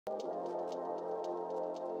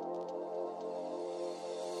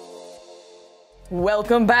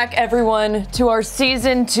Welcome back, everyone, to our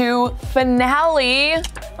Season 2 finale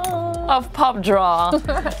of Pop Draw.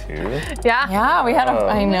 Yeah, we had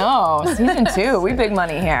I know, Season 2, we big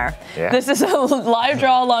money here. Yeah. This is a live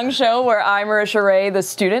draw along show where I, Marisha Ray, the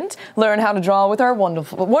student, learn how to draw with our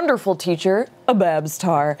wonderful teacher, Babs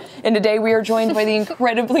Tarr. And today we are joined by the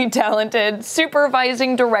incredibly talented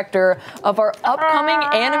supervising director of our upcoming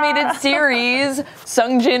animated series,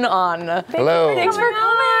 Sung Jin Ahn. Hello. Thanks for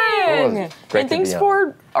coming. Great And to thanks be on.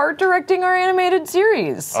 for art directing our animated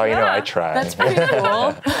series. Oh, you know, I try. That's pretty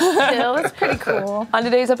cool. Still, it's pretty cool. On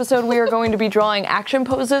today's episode, we are going to be drawing action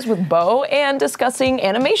poses with Bo and discussing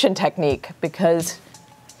animation technique because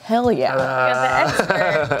hell yeah. You're the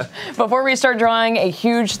expert. Before we start drawing, a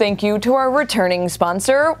huge thank you to our returning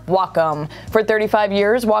sponsor, Wacom. For 35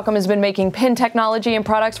 years, Wacom has been making pen technology and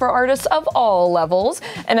products for artists of all levels.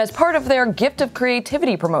 And as part of their Gift of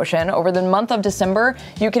Creativity promotion, over the month of December,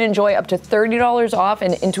 you can enjoy up to $30 off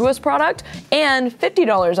an Intuos product and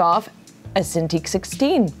 $50 off a Cintiq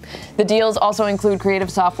 16. The deals also include creative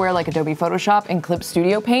software like Adobe Photoshop and Clip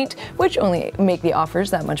Studio Paint, which only make the offers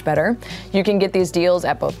that much better. You can get these deals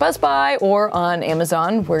at both Best Buy or on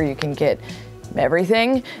Amazon, where you can get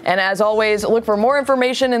everything. And as always, look for more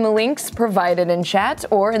information in the links provided in chat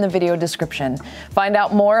or in the video description. Find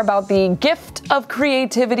out more about the Gift of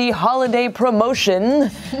Creativity holiday promotion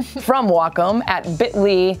from Wacom at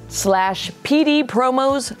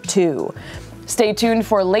bit.ly/pdpromos2. Stay tuned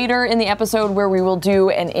for later in the episode where we will do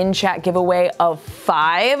an in-chat giveaway of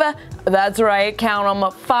 5. That's right, count them,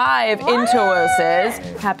 5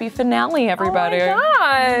 Intuoses. Happy finale, everybody. Oh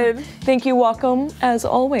my God. Thank you, Wacom, as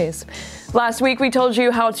always. Last week, we told you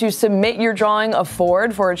how to submit your drawing of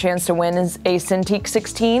Ford for a chance to win a Cintiq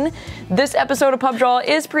 16. This episode of Pub Draw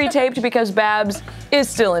is pre-taped because Babs is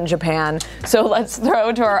still in Japan. So let's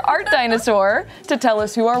throw to our art dinosaur to tell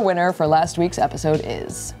us who our winner for last week's episode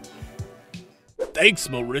is. Thanks,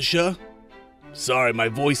 Marisha. Sorry, my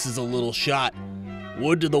voice is a little shot.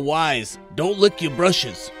 Word to the wise, don't lick your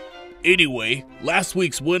brushes. Anyway, last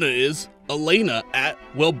week's winner is Elena at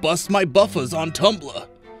Well Bust My Buffers on Tumblr.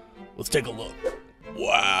 Let's take a look.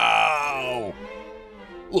 Wow!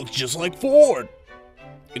 Looks just like Ford.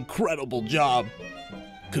 Incredible job.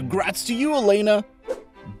 Congrats to you, Elena.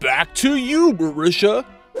 Back to you, Marisha.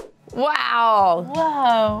 Wow.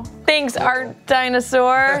 Whoa. Thanks, art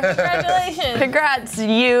dinosaur. Congratulations. Congrats,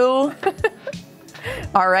 you.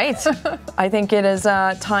 All right. I think it is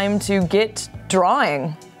time to get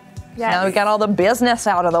drawing. Yes. Now we got all the business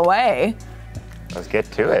out of the way. Let's get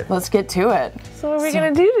to it. Let's get to it. So what are we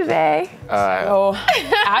going to do today? Oh,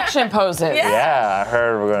 action poses. Yeah, I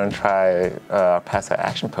heard we're going to try past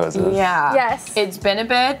action poses. Yeah. Yes. It's been a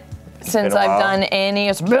bit since been a I've while. done any.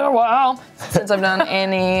 It's been a while since I've done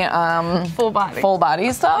any Full body. full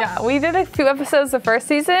body stuff. Yeah, we did a few episodes the first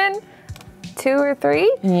season, 2 or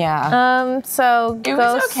 3. Yeah. So It go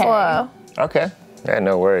was okay. slow. Okay. Yeah,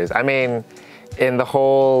 no worries. I mean, in the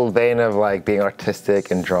whole vein of like being artistic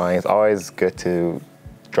and drawing, it's always good to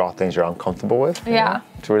draw things you're uncomfortable with. you Yeah. know,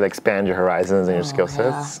 to really expand your horizons and your skill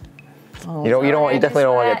yeah. sets. You definitely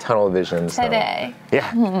don't want to get tunnel vision. So. Today.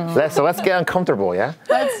 Yeah. Let's get uncomfortable, yeah?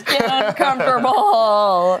 Let's get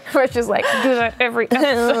uncomfortable. We're just like, do that every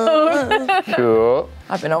episode. Cool.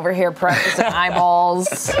 I've been over here practicing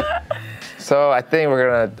eyeballs. So I think we're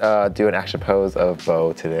gonna do an action pose of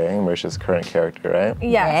Bo today, Marisha's current character, right?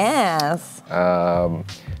 Yes.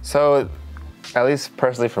 So, at least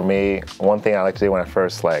personally for me, one thing I like to do when I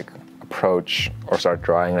first like approach or start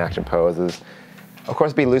drawing an action pose is, of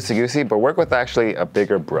course, be loosey-goosey, but work with actually a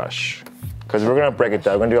bigger brush. Because we're gonna break it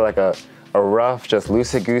down. We're gonna do like a rough, just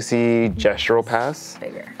loosey-goosey gestural pass,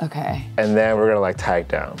 Bigger. Okay. and then we're gonna like tie it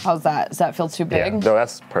down. How's that? Does that feel too Yeah, big? no,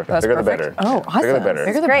 that's perfect. That's Bigger perfect? the better. Oh, awesome. Bigger the better.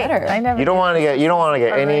 Bigger the Great. better. I never You don't want to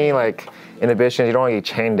get any like inhibitions. You don't want to get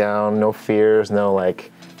chained down. No fears. No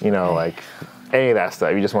like like any of that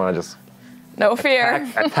stuff. You just want to just No fear.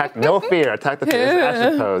 attack. No fear. Attack the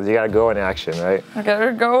action pose. You gotta go in action, right? I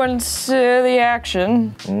gotta go into the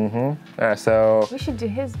action. All right. So We should do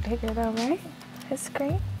his bigger though, right? His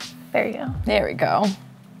screen. There you go. There we go.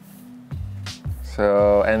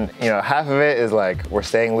 and half of it is like we're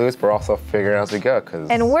staying loose, but we're also figuring out as we go.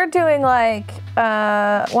 And we're doing like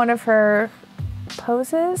one of her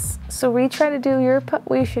poses. So we try to do your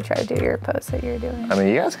we should try to do your pose that you're doing. I mean,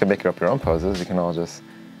 you guys can make up your own poses. You can all just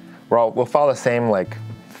we'll follow the same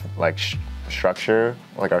structure,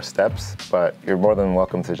 like our steps, but you're more than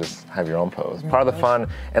welcome to just have your own pose. Part of the fun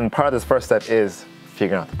and part of this first step is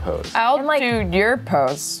figuring out the pose. I'll And, like, do your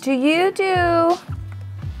pose. Do you do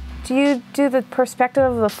do you do the perspective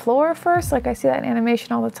of the floor first? Like I see that in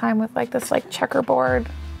animation all the time with like this like checkerboard,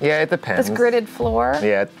 Yeah, it depends. this gridded floor.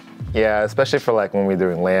 Yeah, especially for like when we're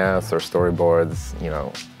doing layouts or storyboards, you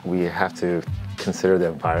know, we have to consider the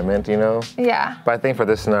environment, you know? Yeah. But I think for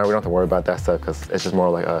this scenario, we don't have to worry about that stuff because it's just more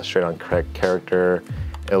like a straight on character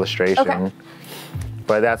illustration. Okay.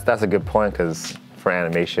 But that's a good point because for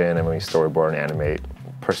animation and when you storyboard and animate,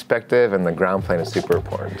 perspective and the ground plane is super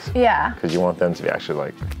important. Yeah. Because you want them to be actually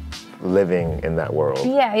like living in that world.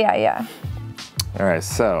 Yeah. All right,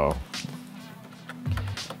 so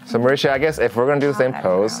Marisha, I guess if we're gonna do the same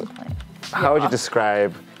pose, how would you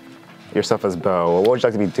describe yourself as Bo? What would you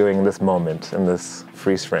like to be doing in this moment, in this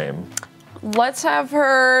freeze frame? Let's have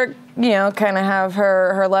her, you know, kind of have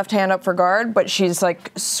her left hand up for guard, but she's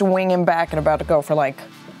like swinging back and about to go for like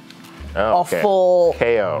a full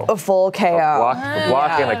KO. A full KO. A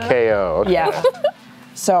block and a KO. Okay. Yeah.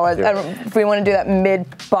 So if we want to do that mid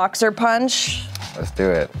boxer punch. Let's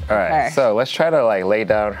do it. All right. Okay. So let's try to like lay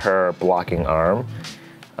down her blocking arm.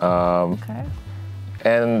 Okay.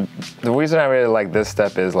 And the reason I really like this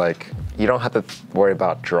step is like you don't have to worry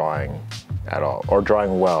about drawing at all or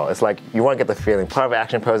drawing well. It's like you want to get the feeling. Part of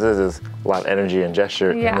action poses is a lot of energy and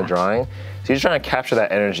gesture in the drawing. So you're just trying to capture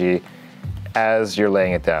that energy as you're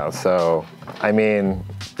laying it down. So, I mean,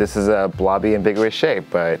 this is a blobby and big way shape,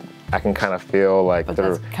 but I can kind of feel like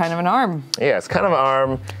That's kind of an arm. Yeah, it's kind of an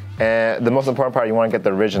arm. And the most important part, you want to get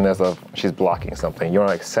the rigidness of she's blocking something. You want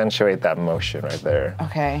to accentuate that motion right there.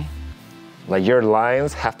 Okay. Like your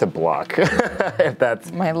lines have to block. If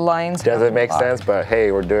that's My lines doesn't make sense, but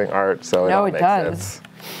hey, we're doing art, so No, all it makes does. sense.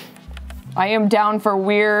 I am down for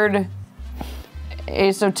weird,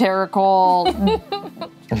 esoterical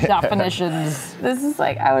definitions. This is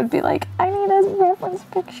like, I would be like, I need a reference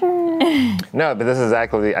picture. No, but this is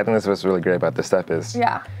exactly, I think this is what's really great about this step is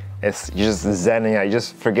Yeah. it's you're just zenning out. You're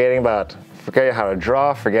just forgetting how to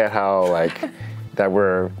draw, forget how like that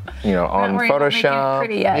we're, you know, on worried about making it Photoshop.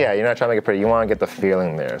 pretty yet. Yeah, you're not trying to make it pretty. You want to get the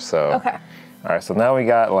feeling there. So Okay. All right, so now we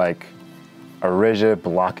got like a rigid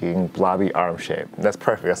blocking blobby arm shape. That's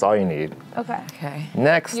perfect. That's all you need. Okay. Okay.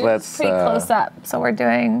 Next, Let's pretty close up. So we're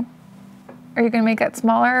doing, are you gonna make that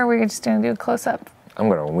smaller or are we just gonna do a close up? I'm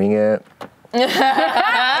gonna wing it.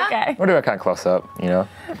 Okay. We'll do it kind of close up, you know.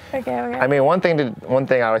 Okay. I mean, one thing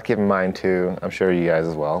I always keep in mind too. I'm sure you guys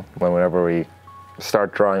as well. Whenever we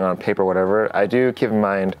start drawing on paper, whatever, I do keep in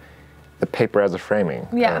mind the paper as a framing.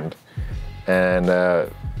 Yeah. And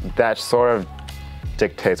that sort of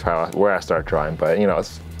dictates where I start drawing. But you know,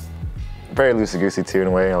 it's very loosey-goosey too in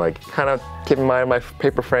a way. I like kind of keep in mind my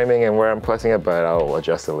paper framing and where I'm placing it, but I'll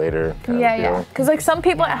adjust it later. Yeah. Because like some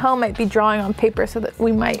people at home might be drawing on paper, so that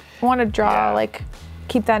we might want to draw like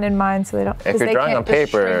keep that in mind so they don't. If you're drawing on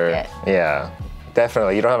paper, yeah,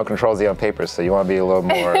 definitely. You don't have a Control Z on paper, so you want to be a little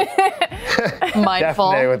more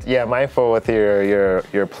Mindful. mindful with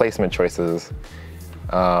your placement choices.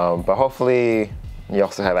 But hopefully, you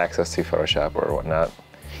also have access to Photoshop or whatnot.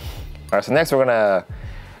 All right, so next we're gonna.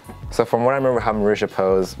 So from what I remember how Marisha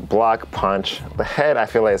posed, block, punch. The head I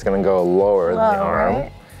feel like is gonna go lower than the arm.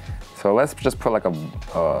 Right? So let's just put like a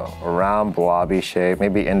round blobby shape.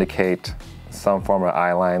 Maybe indicate some form of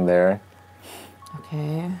eye line there.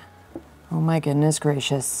 Okay. Oh my goodness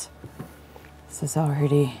gracious. This is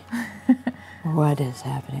already. What is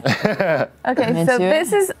happening? Okay, so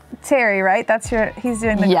this is Terry, right? He's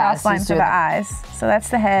doing the cross line for the eyes. So that's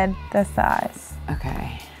the head, that's the eyes.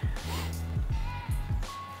 Okay.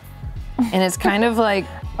 And it's kind of like.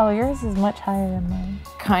 Oh, yours is much higher than mine.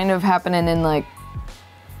 Kind of happening in like,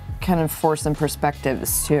 kind of forcing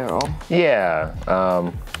perspectives too. Yeah.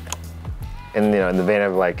 In the vein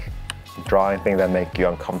of like drawing things that make you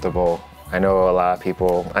uncomfortable. I know a lot of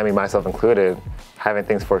people, I mean myself included, having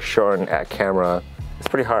things foreshortened at camera, it's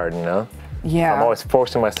pretty hard, you know? Yeah. So I'm always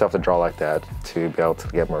forcing myself to draw like that to be able to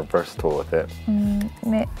get more versatile with it. And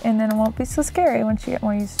then it won't be so scary once you get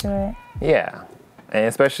more used to it. Yeah. And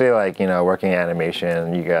especially like, you know, working in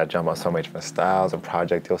animation, you gotta jump on so many different styles of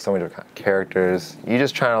project, deal with so many different characters. You're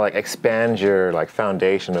just trying to like expand your like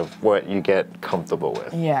foundation of what you get comfortable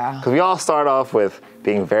with. Yeah. Because we all start off with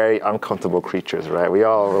being very uncomfortable creatures, right? We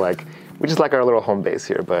all were like, we just like our little home base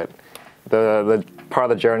here, but the part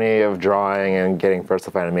of the journey of drawing and getting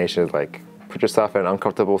versatile animation is like, put yourself in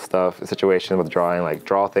uncomfortable situation with drawing, like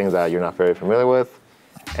draw things that you're not very familiar with,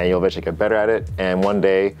 and you'll eventually get better at it. And one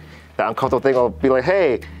day, that uncomfortable thing will be like,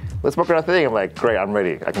 hey, let's work on a thing. I'm like, great, I'm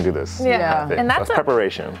ready. I can do this. Yeah. And that's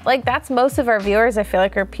preparation. Like that's most of our viewers, I feel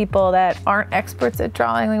like, are people that aren't experts at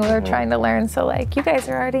drawing. Like we're trying to learn. So like you guys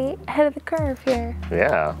are already ahead of the curve here.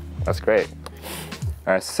 Yeah, that's great.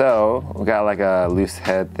 All right, so we got like a loose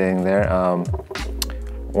head thing there.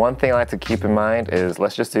 One thing I like to keep in mind is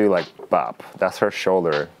let's just do like bop. That's her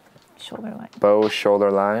shoulder. Shoulder line. Bow shoulder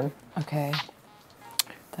line. Okay.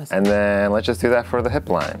 And then let's just do that for the hip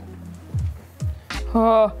line.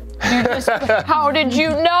 Oh, how did you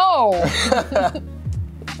know?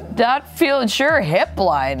 That feels sure hip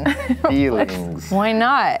line. Feelings. Why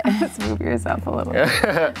not? Let's move yourself a little bit.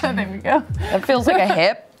 There we go. That feels like a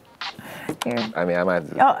hip. Here. I mean, I might.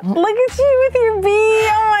 Oh, look at you with your bee.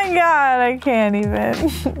 Oh my God, I can't even.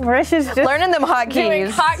 Marisha's just Learning them doing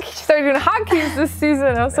hotkeys. started doing hotkeys this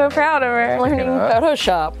season. I'm so proud of her. Learning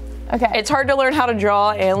Photoshop. Okay. It's hard to learn how to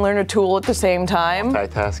draw and learn a tool at the same time.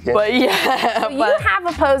 Multitasking. But yeah, You have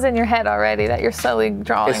a pose in your head already that you're slowly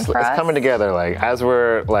drawing It's for us. coming together, like as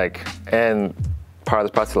we're like, and part of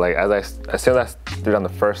this process, like as soon as I do it on the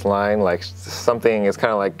first line, like something is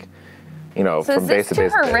kind of like, you know, So from is base this to to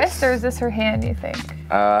base. her wrist or is this her hand, you think?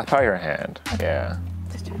 Probably her hand. Yeah.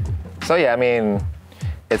 So yeah, I mean,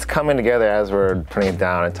 it's coming together as we're putting it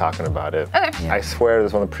down and talking about it. Okay. I swear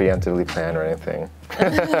this wasn't preemptively planned or anything.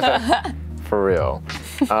 For real.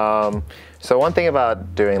 So one thing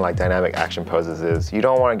about doing like dynamic action poses is you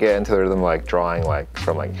don't want to get into the rhythm like drawing like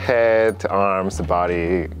from like head to arms to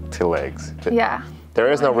body to legs. Yeah. There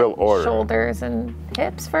is no real order. Shoulders and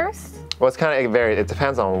hips first. Well, it's kind of it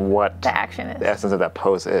depends on what The action is. the essence of that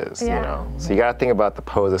pose is, Yeah. you know? So you gotta think about the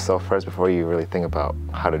pose itself first before you really think about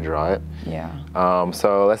how to draw it. yeah.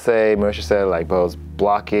 So let's say Marisha said like Bo's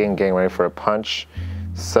blocking, getting ready for a punch.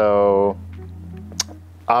 So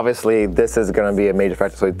obviously this is gonna be a major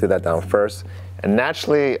factor, so we do that down first. And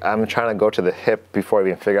naturally, I'm trying to go to the hip before I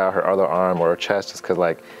even figure out her other arm or her chest, just cause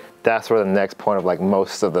like that's where the next point of like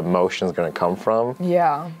most of the motion is gonna come from.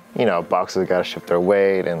 Yeah. You know, boxers gotta shift their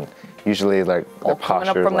weight and usually like their Coming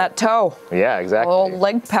up posture. from that toe. Yeah, A exactly. little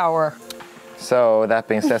leg power. So that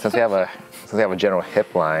being said, since we have a general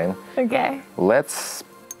hip line, Okay.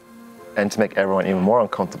 and to make everyone even more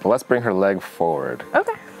uncomfortable, let's bring her leg forward.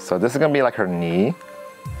 Okay. So this is gonna be like her knee,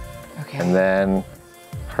 Okay. and then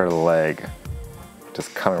her leg,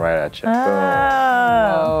 just coming right at you.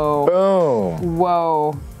 Oh. Whoa. Boom. Boom.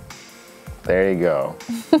 Whoa. There you go.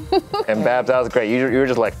 And Babs, that was great. You were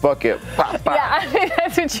just like, fuck it. Pop, pop. Yeah, I mean,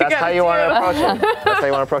 that's what you That's got how you want to approach it. That's how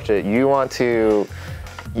you want to approach it. You want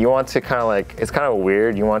to kind of like, it's kind of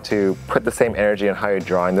weird. You want to put the same energy in how you're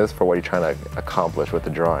drawing this for what you're trying to accomplish with the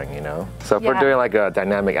drawing, you know? So if we're Yeah. doing like a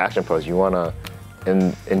dynamic action pose, you want to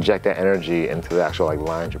inject that energy into the actual like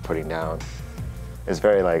lines you're putting down. It's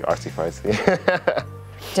very like artsy-fartsy.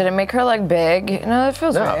 Did it make her leg big? No, that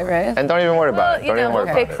feels right, right? And don't even worry about it. Well, Don't you even know, worry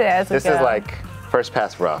we'll about fix it as we This is go. like first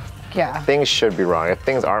pass rough. Yeah. Things should be wrong. If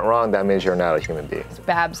things aren't wrong, that means you're not a human being.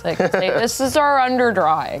 Babs like, say, this is our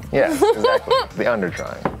underdrawing. Yeah, exactly. The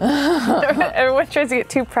underdrawing. Everyone tries to get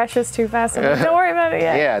too precious too fast. I'm like, don't worry about it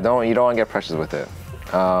yet. Yeah, you don't want to get precious with it.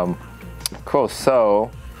 Cool. So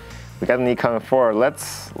we got the knee coming forward.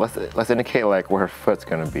 Let's indicate like where her foot's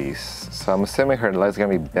gonna be. So I'm assuming her leg's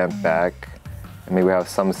gonna be bent back, and maybe we have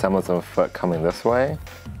some semblance of a foot coming this way.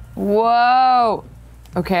 Whoa.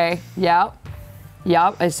 Okay. Yep.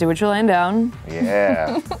 Yep. I see what you're laying down.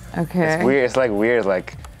 Yeah. Okay. It's weird. It's like weird.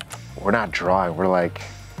 Like we're not drawing. We're like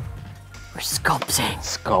We're sculpting.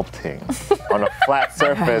 sculpting on a flat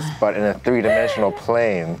surface, but in a three-dimensional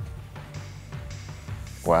plane.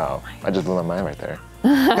 Wow. I just blew my mind right there.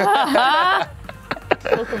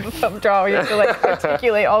 Welcome to Thumb Draw. You have to like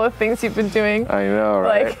articulate all the things you've been doing I know,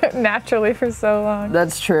 right? like naturally for so long.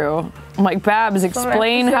 That's true. I'm like, Babs,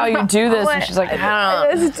 explain how you do this. And she's like, I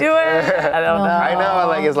don't know. Let's do it. I don't know. I know,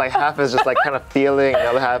 like it's like half is just like kind of feeling, the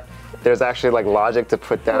other half there's actually like logic to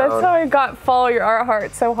put down. That's how I got follow your art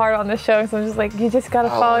heart so hard on the show. So I'm just like, you just gotta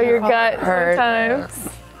follow your gut heart. sometimes.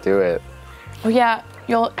 Do it. Oh yeah,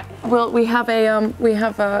 we have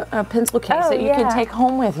a pencil case Oh, that you yeah. can take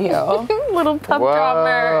home with you. Little pup Whoa, draw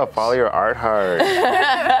merch. follow your art heart.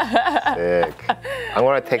 Sick. I'm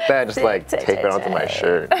gonna take that and just like tape it onto my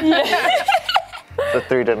shirt. The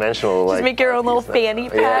three-dimensional like. Just make your own little piece. fanny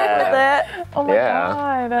pack Yeah. with it. Oh my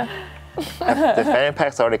Yeah. god. Did fanny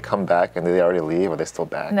packs already come back and did they already leave or are they still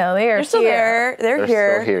back? No, they are They're still here. there. They're They're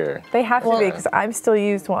here. still here. They have to be because I'm still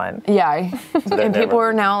used one. Yeah. they're And people never-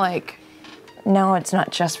 are now like, no, it's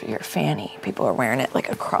not just for your fanny. People are wearing it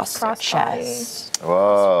like across their Crossbody. chest.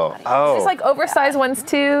 Whoa. Oh. There's like oversized ones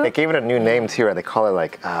too. They gave it a new name too, right? They call it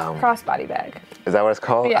like, Crossbody bag. is that what it's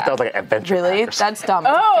called? I Yeah. thought it was like an adventure Really? pack or something. That's dumb.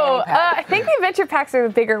 Oh, Fanny pack. I think the adventure packs are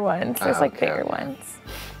the bigger ones. There's like okay. bigger ones.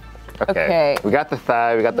 Okay. We got the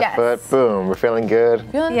thigh, we got the Yes. foot, boom, we're feeling good.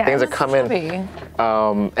 Yeah. Things are That's coming. chubby.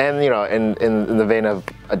 And you know, in the vein of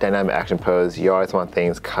a dynamic action pose, you always want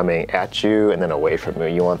things coming at you and then away from you.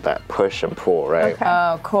 You want that push and pull, right? Okay.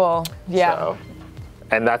 Oh, cool. Yeah. So,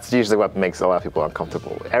 And that's usually what makes a lot of people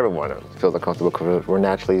uncomfortable. Everyone feels uncomfortable because we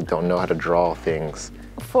naturally don't know how to draw things.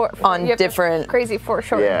 On you have to different- crazy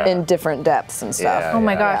foreshorten. Yeah. In different depths and stuff. Yeah. Oh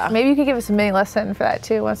my gosh, Yeah. maybe you could give us a mini lesson for that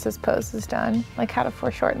too once this pose is done. Like how to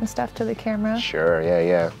foreshorten stuff to the camera. Sure,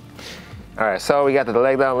 yeah. All right, so we got the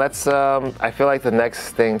leg down. Let's, I feel like the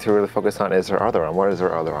next thing to really focus on is her other arm. What is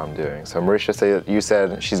her other arm doing? So Marisha, you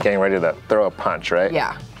said she's getting ready to throw a punch, right?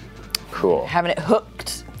 Yeah. Cool. Having it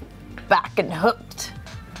hooked, back and hooked.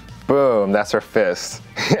 Boom, that's her fist.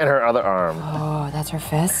 And her other arm. Oh, that's her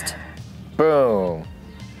fist? Boom.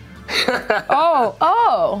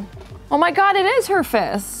 Oh my God, it is her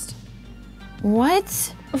fist.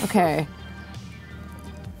 What? Okay.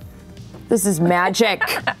 This is magic.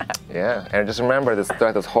 Yeah, and just remember this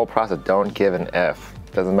throughout this whole process, don't give an F.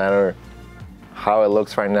 Doesn't matter how it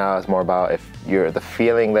looks right now, it's more about if the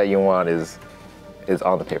feeling that you want is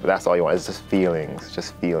on the paper. That's all you want, it's just feelings,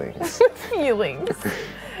 Feelings.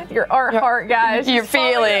 Your art heart, guys. Your Just follow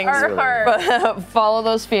your feelings. art heart. Follow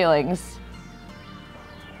those feelings.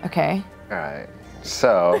 Okay. All right,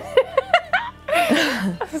 so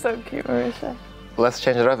So cute, Marisha. let's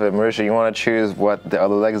change it up a bit. Marisha, you want to choose what the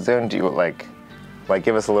other leg's doing? Do you like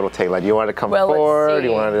give us a little take? Like, do you want to come forward? Let's Do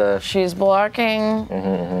see. you want to? She's blocking,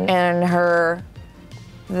 and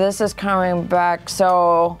this is coming back.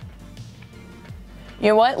 So, you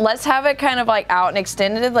know what? Let's have it kind of like out and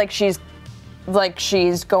extended, like she's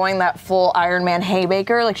going that full Iron Man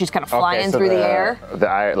haymaker, like she's kind of flying so through the air. So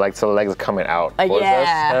the legs are coming out towards us,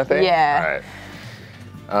 kind of thing? yeah. All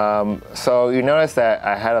right. So you notice that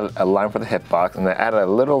I had a line for the hitbox, and I added a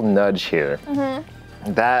little nudge here.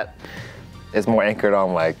 That is more anchored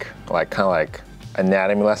on like kind of like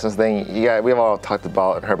anatomy lessons thing. We've all talked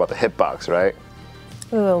about and heard about the hitbox, right?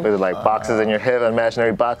 Ooh. With like boxes in your hip, an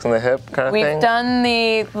imaginary box in the hip kind of thing. We've done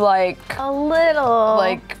the like A little.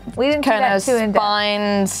 like we didn't kind of too in depth.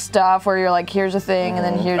 spine stuff where you're like, here's a thing, and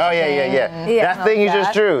then here's Oh a yeah, thing. Yeah. That thing you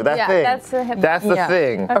just drew. That Yeah, thing. that's the hip- That's the Yeah.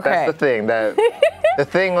 thing. Okay. That's the thing. That the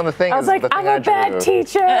thing on the thing I is was like, the thing I'm I a bad drew.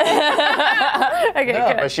 teacher. Okay, No,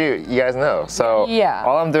 good. but you guys know. So Yeah.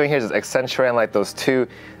 all I'm doing here is accentuating like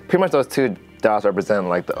pretty much those two dots represent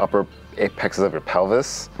like the upper apexes of your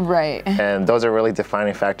pelvis. Right. And those are really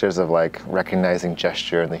defining factors of like recognizing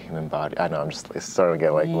gesture in the human body. I know, I'm just starting to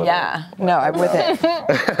get like little, Yeah. No, I'm with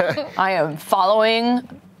it. I am following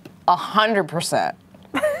 100%.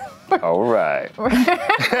 All right.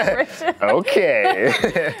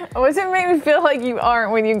 Okay. Always it make me feel like you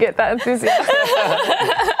aren't when you get that enthusiastic.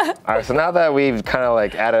 All right, so now that we've kind of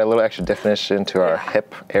like added a little extra definition to our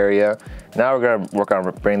hip area, now we're gonna work on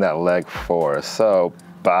bringing that leg forward. So,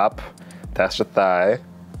 bop, that's your thigh.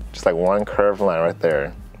 Just like one curved line right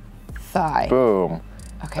there. Thigh. Boom.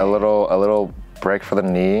 Okay. A little break for the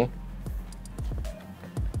knee.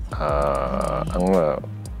 I'm gonna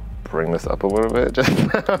bring this up a little bit just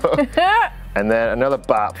now. And then another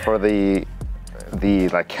bop for the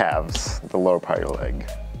like calves, the lower part of your leg.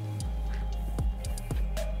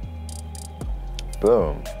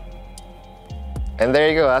 Boom. And there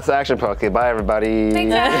you go, that's the action pose. Okay, bye everybody.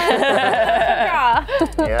 Yeah.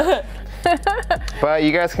 Yeah. But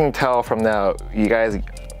you guys can tell from now, you guys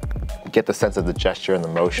get the sense of the gesture and the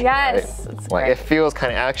motion. Yes, Right? it's Like great. it feels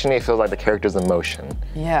kind of actiony, it feels like the character's in motion.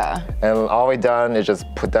 Yeah. And all we've done is just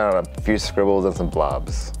put down a few scribbles and some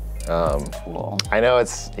blobs. Cool. I know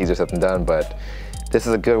it's easier said than done, but this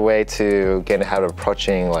is a good way to get in the habit of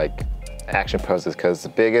approaching like action poses, because the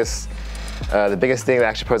biggest thing that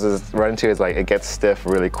action poses run into is like it gets stiff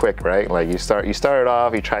really quick, right? Like you start it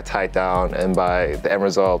off, you try to tie it down, and by the end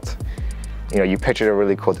result, you know, you pictured a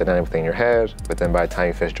really cool dynamic thing in your head, but then by the time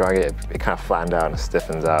you finish drawing it, it kind of flattens out and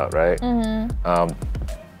stiffens out, right?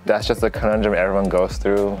 That's just a conundrum everyone goes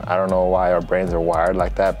through. I don't know why our brains are wired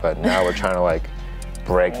like that, but now we're trying to like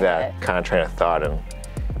break that kind of train of thought and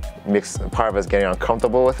mix. Part of it's getting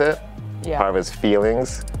uncomfortable with it. Yeah. Part of it's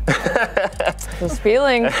feelings. Those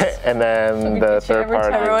feelings. And then the third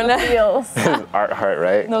part Everyone feels. is art heart,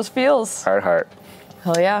 right? Those feels. Art heart.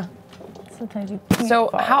 Hell yeah. Sometimes you So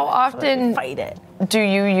can't how follow it, so you often fight it. do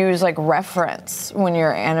you use like reference when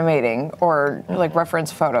you're animating, or like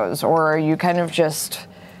reference photos, or are you kind of just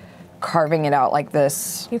carving it out like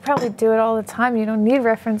this? You probably do it all the time. You don't need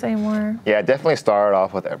reference anymore. Yeah, I definitely started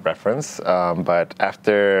off with a reference, but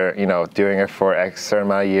after doing it for X certain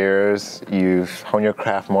amount of years, you hone your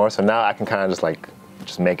craft more. So now I can kind of just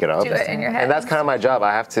make it up. Do it in your head. And that's kind of my job.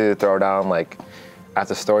 I have to throw down I have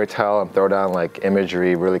to storytell and throw down like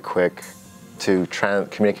imagery really quick to try and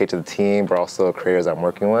communicate to the team, but also creators I'm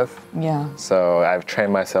working with. Yeah. So I've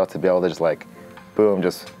trained myself to be able to just boom,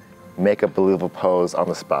 just make a believable pose on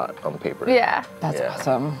the spot on the paper. Yeah. That's Yeah.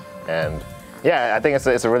 awesome. And Yeah, I think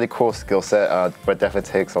it's a really cool skill set, but definitely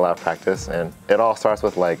takes a lot of practice. And it all starts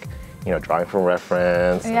with like, drawing from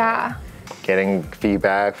reference. Yeah. Getting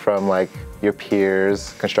feedback from like your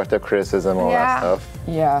peers, constructive criticism, all that stuff.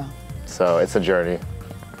 Yeah. So it's a journey.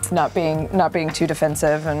 Not being too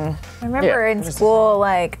defensive and. I remember in school,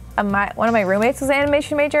 like one of my roommates was an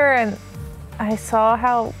animation major, and I saw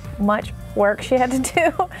how much work she had to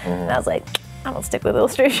do, and I was like, I'm gonna stick with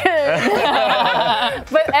illustration.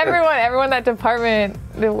 But everyone in that department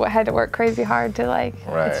had to work crazy hard to like.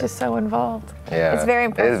 Right. It's just so involved. Yeah. It's very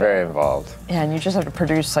impressive. It is very involved. Yeah, and you just have to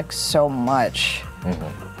produce like so much.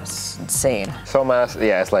 It's insane. So much.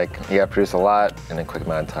 Yeah, it's like you gotta produce a lot in a quick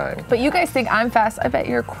amount of time. But you guys think I'm fast. I bet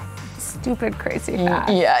you're stupid crazy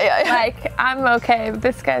fast. Yeah. Like, I'm okay, but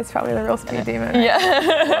this guy's probably the real speed demon.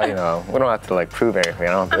 Yeah. Well, we don't have to like prove anything.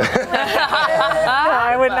 I don't have to.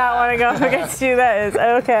 I would not want to go up against you. That is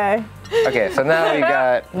okay. Okay, so now we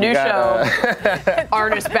got New show.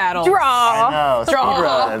 Artist battle. Draw.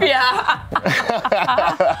 Draw. Yeah.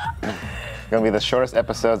 Gonna be the shortest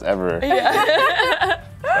episodes ever. Yeah.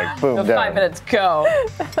 Like boom, The done. 5 minutes go.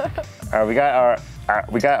 All right,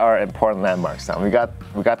 we got our important landmarks down. We got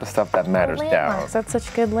the stuff that matters down. Landmarks, that's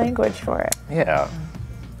such good language for it. Yeah.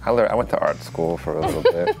 I went to art school for a little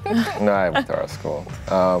bit. No, I went to art school.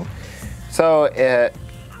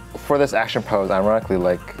 For this action pose, ironically,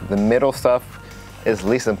 like the middle stuff is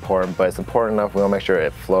least important, but it's important enough we want to make sure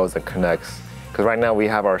it flows and connects. Because right now we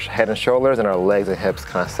have our head and shoulders and our legs and hips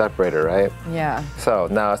kind of separated, right? Yeah. So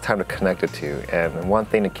now it's time to connect the two. And one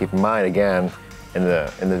thing to keep in mind, again, in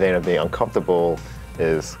the vein of being uncomfortable,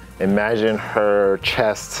 is imagine her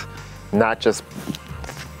chest not just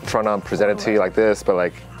front on presented to you like this, but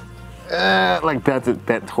like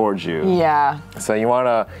bent towards you. Yeah. So you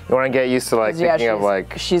wanna get used to like thinking of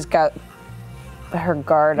like she's got her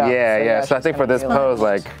guard up. yeah. So I she's think for gonna this be pose,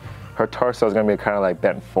 like her torso is gonna be kind of like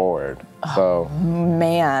bent forward. So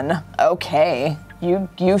Man, okay.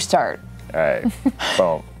 You start. all right,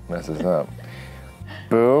 boom, messes up.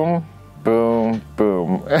 Boom, boom,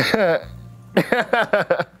 boom.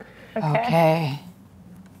 Okay.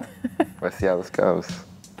 Let's see how this goes.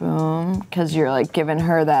 Boom. Because you're like giving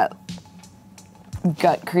her that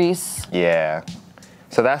gut crease. Yeah.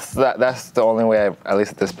 So that's the only way, at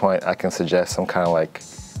least at this point, I can suggest some kind of like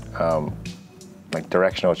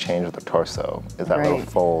directional change with the torso. Is that little Right.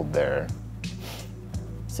 fold there?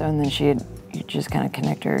 So and then you just kind of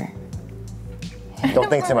connect her. Don't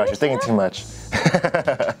think too much. You're thinking too much.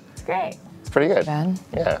 It's great. It's pretty good. Ben,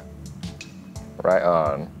 Yeah. Right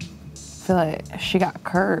on. I feel like she got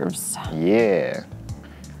curves. Yeah.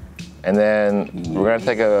 And then we're gonna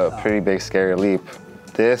take a pretty big scary leap.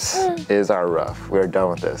 This is our rough. We're done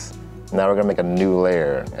with this. Now we're gonna make a new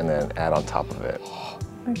layer and then add on top of it.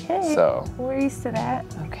 Okay. So We're used to that.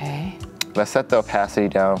 Okay. let's set the opacity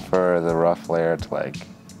down for the rough layer to like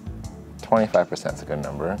 25% is a good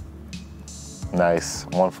number. Nice,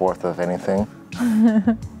 1/4 of anything.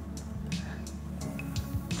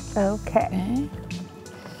 Okay.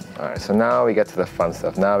 All right, so now we get to the fun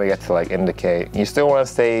stuff. Now we get to like indicate, you still want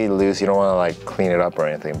to stay loose, you don't want to like clean it up or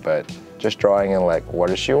anything, but just drawing in like, what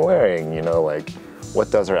is she wearing? You know, like,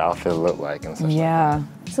 what does her outfit look like and such. Yeah.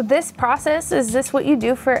 So this process, is this what you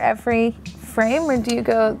do for every frame, or do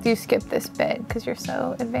you skip this bit because you're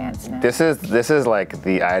so advanced now? This is like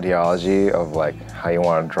the ideology of like how you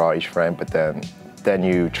want to draw each frame, but then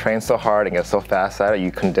you train so hard and get so fast at it,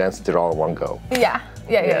 you condense it all in one go. Yeah.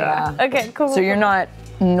 Okay, cool. So you're not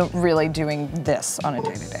really doing this on a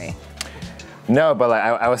day-to-day. No, but like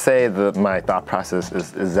I would say my thought process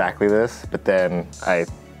is exactly this, but then I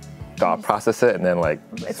thought process it and then like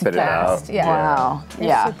spit fast, it out. yeah. Wow. You're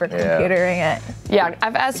Yeah. supercomputering it. Yeah,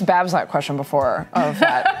 I've asked Babs that question before of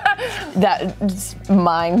that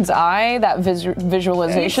mind's eye, that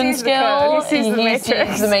visualization He sees the skill. code. He sees the matrix.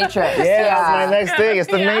 Sees the matrix. Yeah, that's my next thing.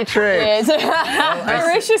 It's the Matrix.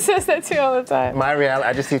 Marisha says that too all the time. My reality,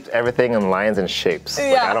 I just see everything in lines and shapes.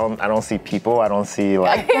 Like, Yeah. I don't see people. I don't see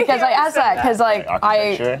like. Because I asked that because like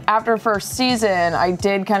Architecture. after first season I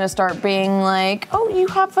did kind of start being like, oh, you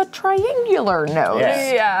have a triangular nose.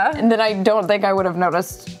 Yeah. Yeah. And then I don't think I would have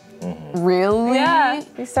noticed really. Yeah.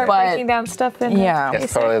 You start But- breaking down stuff in Yeah.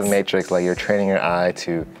 It's totally the Matrix. Like you're training your eye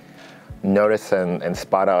to notice and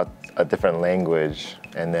spot out a different language,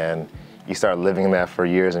 and then you start living that for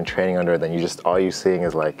years and training under it. Then all you're seeing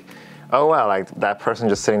is like, oh wow, like that person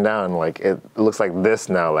just sitting down, like it looks like this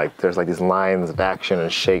now. Like there's like these lines of action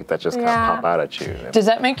and shape that just kind of Yeah. pop out at you. Does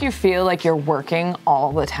that make you feel like you're working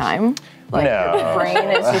all the time? Like No. your brain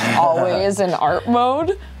is just always in art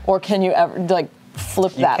mode? Or can you ever, like,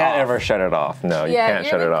 flip You that can't off. ever shut it off. No, you can't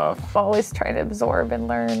shut it off. Always trying to absorb and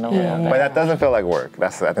learn a little bit. But that doesn't feel like work. I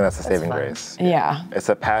think that's the saving fun. grace. Yeah. It's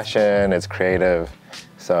a passion. It's creative.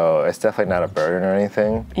 So it's definitely not a burden or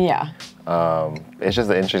anything. Yeah. It's just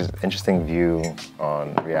an interesting view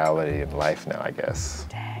on reality and life now, I guess.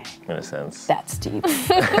 Dang. In a sense. That's deep.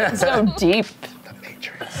 So deep. The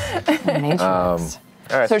Matrix. Matrix.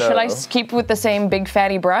 All right, So should I keep with the same big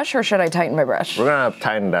fatty brush or should I tighten my brush? We're gonna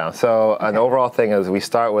tighten down. So an overall thing is we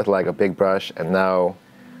start with like a big brush, and now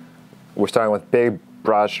we're starting with big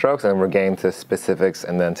broad strokes, and we're getting to specifics,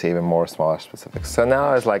 and then to even more smaller specifics. So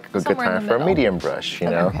now is like a good Somewhere in time the for a middle. medium brush, you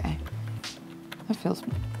know? Okay. That feels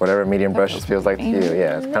Whatever medium brushes feels like to you.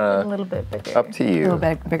 Yeah, it's A kind little of bit bigger. up to a little you.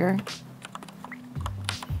 bit bigger.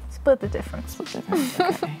 Split the difference.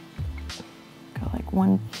 Okay. Go like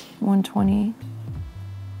 120.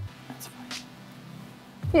 That's fine.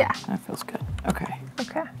 Yeah. That feels good. Okay.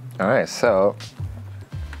 Okay. All right, so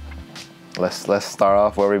let's start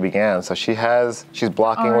off where we began. So she's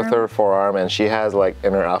blocking with her forearm, and she has like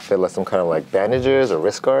in her outfit like some kind of like bandages or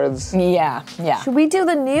wrist guards. Yeah. Yeah. Should we do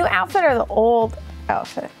the new outfit or the old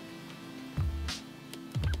outfit?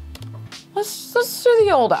 Let's do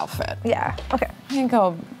the old outfit. Yeah. Okay. I think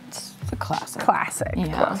it's the classic. Classic.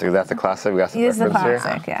 Yeah. So that's a classic. We got some Use the reference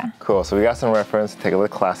classic. here. Yeah. Cool. So we got some reference. Take a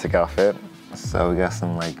look at classic outfit. So we got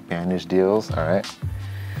some like bandage deals. All right.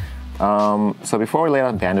 So before we lay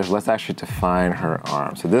on bandage, let's actually define her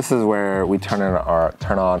arm. So this is where we turn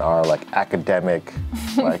on our like academic,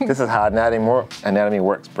 like this is how anatomy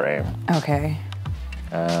works brain. Okay.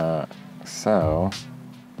 So.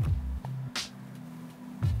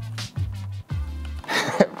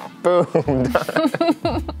 Boom.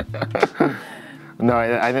 No,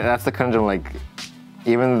 I think that's the conundrum. Like,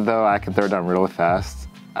 even though I can throw it down really fast,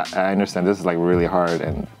 I understand this is like really hard,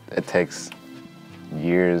 and it takes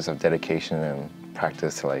years of dedication and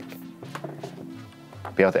practice to like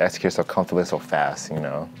be able to execute so comfortably, so fast, you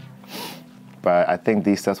know. But I think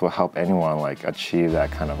these steps will help anyone like achieve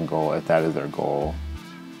that kind of goal if that is their goal.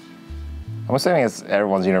 I'm assuming it's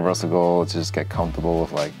everyone's universal goal to just get comfortable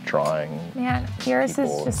with like drawing. Man, yours people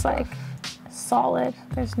is and just stuff. like solid.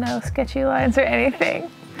 There's no sketchy lines or anything.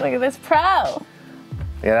 Look at this pro.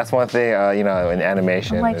 Yeah, that's one thing, you know, in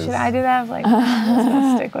animation. I'm like, is, should I do that? I'm like, I'm just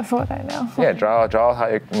gonna stick with what I know. Yeah, draw how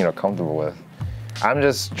you're, you know, comfortable with. I'm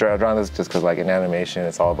just drawing this just because, like, in animation,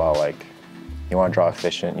 it's all about like, you want to draw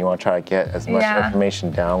efficient. You want to try to get as much Yeah.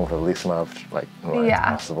 information down with the least amount of like lines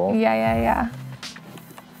Yeah. possible. Yeah.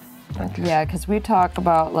 Okay. Yeah, because we talk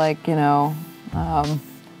about like, you know,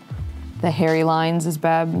 the hairy lines, as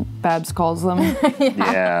Babs calls them.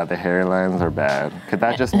 Yeah, the hairy lines are bad. Because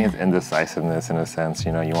that just means indecisiveness in a sense.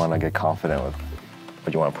 You know, you want to get confident with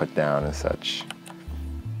what you want to put down and such.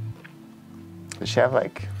 Does she have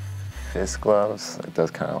like fist gloves? It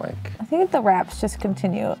does kind of like. I think the wraps just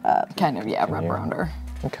continue up. Kind of, yeah, wrap around her.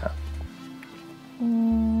 Okay.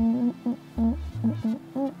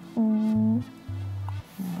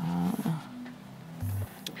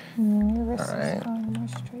 Your wrist All right. is going more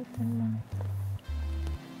straight than mine.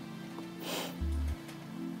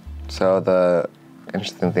 So the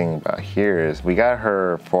interesting thing about here is we got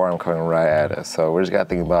her forearm coming right at us. So we just got to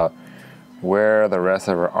think about where the rest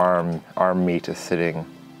of her arm meat is sitting.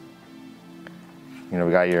 You know,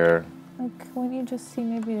 we got your, Like, when you just see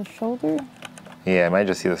maybe a shoulder? yeah, I might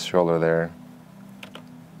just see the shoulder there.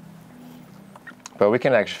 But we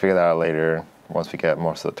can actually figure that out later once we get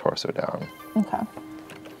most of the torso down. Okay.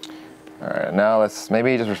 All right, now let's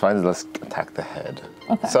attack the head.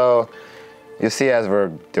 Okay. So you see as we're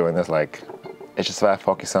doing this, like, it's just about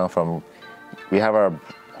focusing on we have our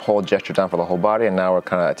whole gesture down for the whole body, and now we're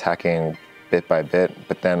kind of attacking bit by bit,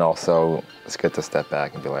 but then also it's good to step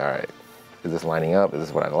back and be like, all right, is this lining up? Is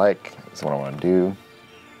this what I like? Is this what I want to do?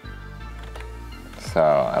 So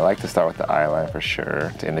I like to start with the eye line for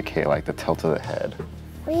sure to indicate like the tilt of the head.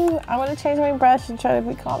 I want to change my brush and try to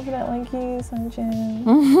be confident like you, Sung Jin.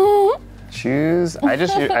 Choose. I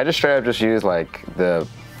just straight up just use like the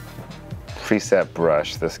preset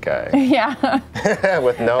brush. This guy Yeah.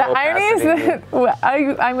 with no The irony is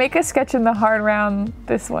opacity. that I make a sketch in the hard round,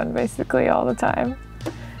 this one basically all the time.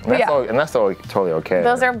 And that's, yeah. and that's totally okay.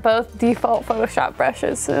 Those are both default Photoshop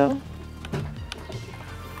brushes, so.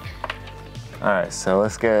 All right, so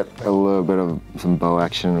let's get a little bit of some bow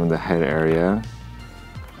action in the head area.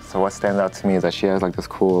 So what stands out to me is that she has like this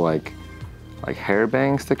cool like hair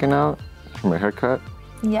bang sticking out from her haircut.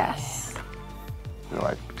 Yes. Is it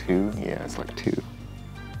like 2? Yeah, it's like 2.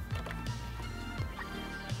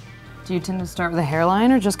 Do you tend to start with the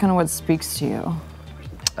hairline or just kind of what speaks to you?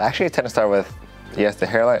 I actually tend to start with, yes, the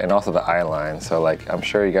hairline and also the eye line. So like, I'm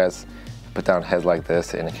sure you guys put down heads like this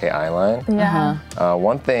to indicate eye line. Yeah.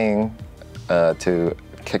 One thing to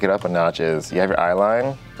kick it up a notch is you have your eye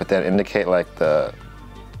line, but then indicate like the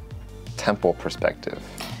temple perspective.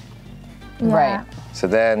 Yeah. Right. So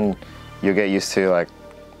then you'll get used to like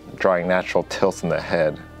drawing natural tilts in the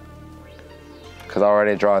head. Because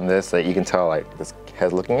already drawing this, like, you can tell like this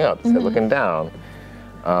head's looking up, this head looking down.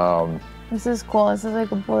 This is cool. This is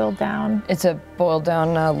like a boiled down. It's a boiled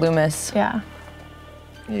down Loomis. Yeah.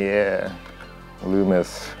 Yeah,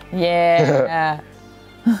 Loomis. Yeah.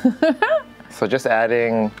 So just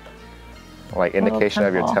adding like indication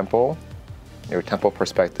of your temple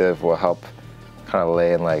perspective will help kind of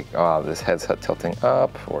lay in like, oh, this head's tilting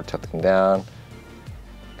up or tilting down,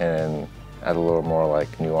 and add a little more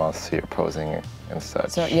like nuance to your posing and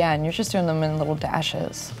such. So yeah, and you're just doing them in little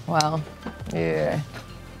dashes. Wow. Yeah.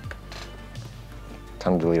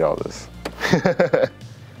 Time to delete all this.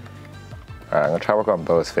 All right, I'm gonna try to work on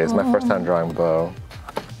Bo's face. My first time drawing Bo.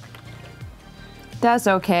 That's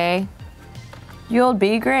okay. You'll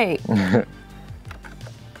be great.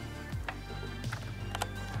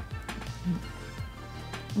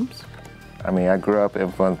 Oops. I mean, I grew up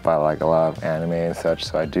influenced by like a lot of anime and such,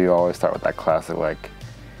 so I do always start with that classic like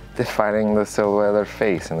defining the silhouette of their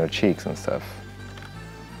face and their cheeks and stuff.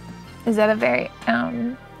 Is that a very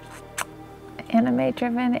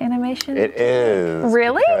anime-driven animation? It is.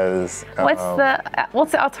 Really? Because,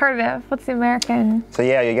 What's the alternative? What's the American? So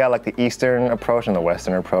yeah, you got like the Eastern approach and the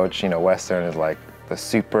Western approach. You know, Western is like the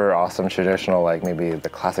super awesome traditional, like maybe the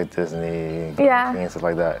classic Disney, Yeah. and stuff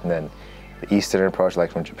like that. And then the Eastern approach,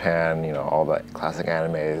 like from Japan, you know, all the classic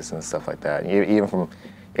animes and stuff like that. Even from,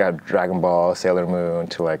 you got Dragon Ball, Sailor Moon,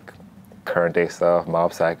 to like current day stuff,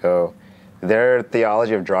 Mob Psycho. Their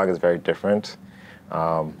theology of drawing is very different.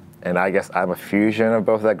 And I guess I'm a fusion of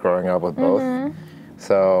both of that, growing up with both.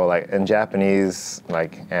 So like in Japanese,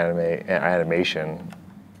 like animation,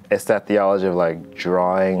 it's that theology of like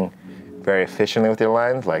drawing very efficiently with your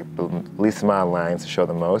lines, like the least amount of lines to show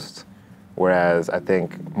the most. Whereas I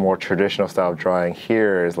think more traditional style of drawing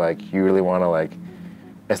here is like, you really want to like,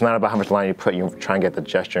 it's not about how much line you put, you try and get the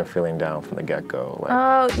gesture and feeling down from the get-go. Like,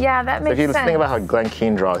 Oh, yeah, that so makes if you sense. just think about how Glenn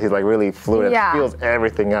Keane draws, he's like really fluid, Yeah. and feels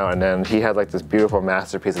everything out, and then he has like this beautiful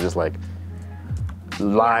masterpiece of just like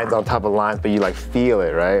lines on top of lines, but you like feel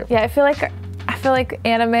it, right? Yeah, I feel like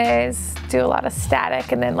animes do a lot of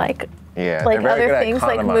static, and then like Yeah, like they're very good other at things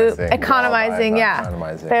like move economizing, economizing. Yeah,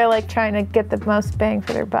 economizing. they're like trying to get the most bang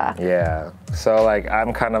for their buck. Yeah, so like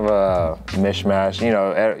I'm kind of a mishmash, you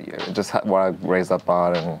know, just what I raised up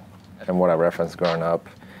on and what I referenced growing up.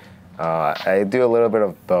 I do a little bit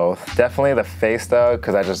of both. Definitely the face though,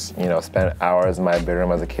 because I just, you know, spent hours in my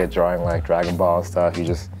bedroom as a kid drawing like Dragon Ball and stuff. You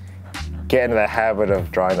just get into the habit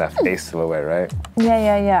of drawing that face silhouette, right?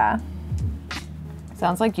 Yeah.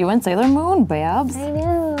 Sounds like you and Sailor Moon, babs. I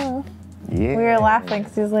know. Yeah. We were laughing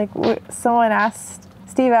because he was like,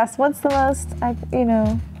 Steve asked, what's the most,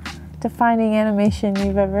 defining animation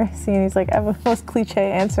you've ever seen? He's like, I have the most cliche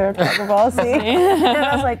answer of Dragon Ball Z. And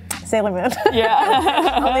I was like, Sailor Moon.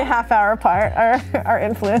 Yeah. Only half hour apart, our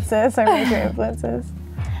influences, our major influences.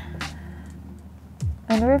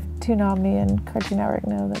 I wonder if Toonami and Cartoon Network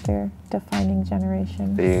know that they're defining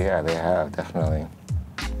generations. Yeah, they have, definitely.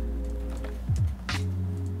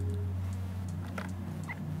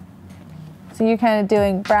 So you're kind of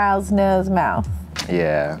doing brows, nose, mouth.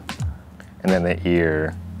 Yeah. And then the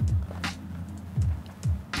ear.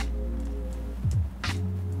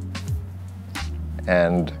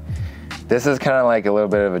 And this is kind of like a little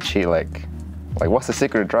bit of a cheat, like what's the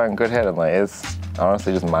secret of drawing a good head? I'm like, it's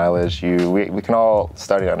honestly just mileage. We can all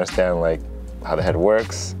study to understand like how the head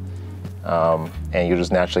works, and you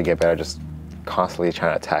just naturally get better just constantly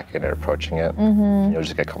trying to attack it and approaching it. You'll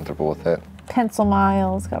just get comfortable with it. Pencil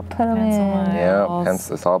miles, gotta put them in. Yeah,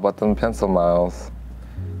 it's all about them pencil miles.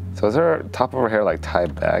 So is her top of her hair like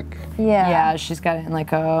tied back? Yeah. Yeah, she's got it in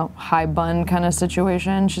like a high bun kind of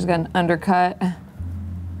situation. She's got an undercut.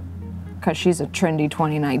 Because she's a trendy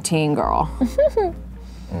 2019 girl.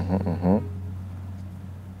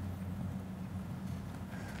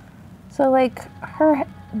 So like her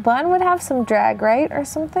bun would have some drag, right, or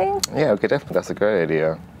something? Yeah, okay, definitely. That's a great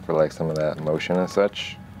idea for like some of that motion and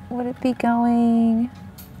such. Would it be going?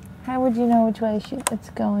 How would you know which way it's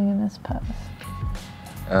going in this pose?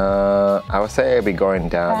 I would say it'd be going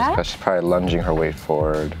down just Back? because she's probably lunging her weight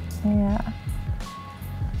forward. Yeah.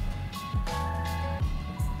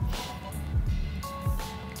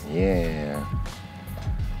 Yeah.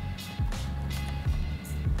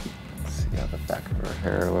 Let's see how the back of her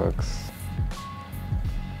hair looks.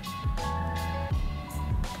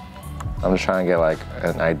 I'm just trying to get like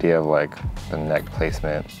an idea of like the neck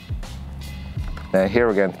placement. Now here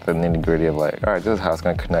we're getting to the nitty gritty of like, all right, this is how it's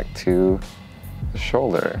gonna connect to the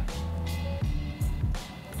shoulder.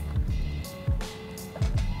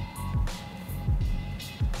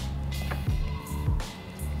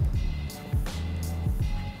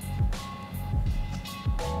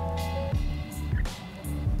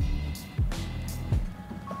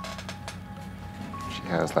 She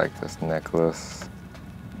has like this necklace.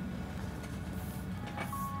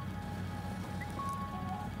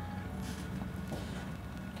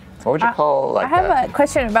 What would you call like I have that? a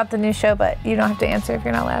question about the new show, but you don't have to answer if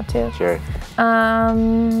you're not allowed to. Sure.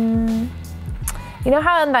 You know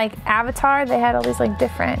how in like Avatar they had all these like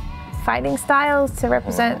different fighting styles to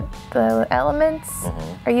represent the elements?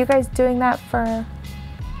 Are you guys doing that for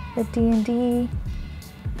the D&D?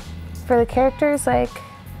 For the characters, like?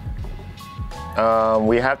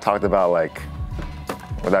 We have talked about like,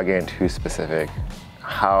 without getting too specific,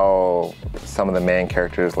 how some of the main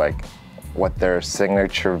characters like what their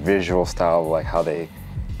signature visual style, like how they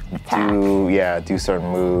do certain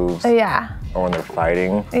moves. Yeah. Or when they're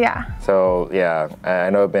fighting. Yeah. So yeah, I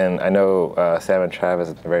know Sam and Travis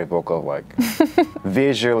have been very vocal of like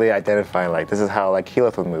visually identifying like this is how like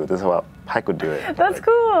Keyleth would move, this is how Pike would do it. That's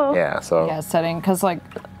cool. Yeah. So Yeah, setting, because like,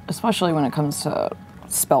 especially when it comes to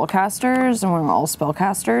spellcasters, and we're all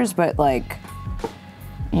spellcasters, but like,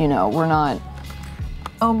 you know, we're not.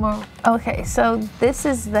 Okay, so this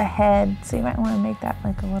is the head, so you might want to make that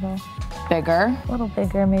like a little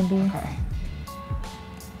bigger maybe. Okay.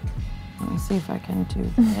 Let me see if I can do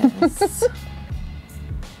this.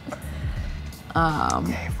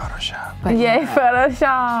 Yay, Photoshop. But Yay, yeah,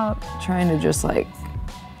 Photoshop. trying to just like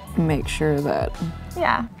make sure that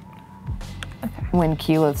Yeah. when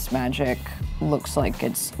Keyleth's magic looks like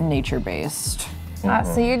it's nature-based.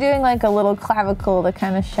 So you're doing like a little clavicle to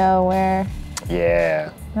kind of show where.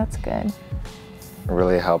 Yeah. That's good. It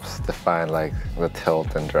really helps define like the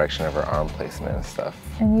tilt and direction of her arm placement and stuff.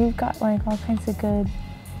 And you've got like all kinds of good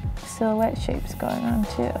silhouette shapes going on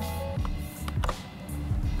too.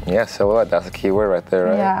 Yeah, silhouette, that's a key word right there,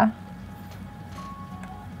 right? Yeah.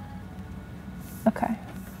 Okay.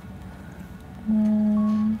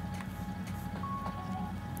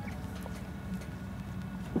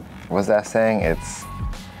 What's that saying? It's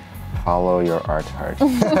follow your art heart.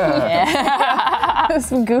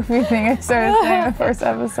 Some goofy thing I started saying in the first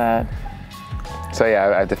episode. So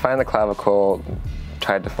yeah, I defined the clavicle,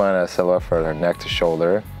 tried to find a silhouette for her neck to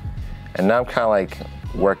shoulder, and now I'm kind of like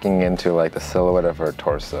working into like the silhouette of her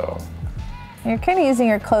torso. You're kind of using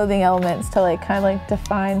your clothing elements to like kind of like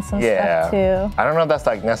define some stuff too. I don't know if that's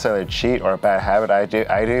like necessarily a cheat or a bad habit I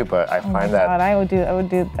do, but I find that. God, I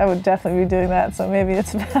would definitely be doing that. So maybe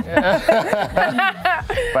it's bad.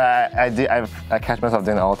 But I catch myself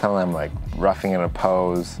doing it all the time. I'm like roughing in a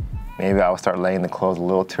pose. Maybe I'll start laying the clothes a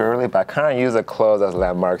little too early, but I kind of use the clothes as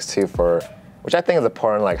landmarks too for, which I think is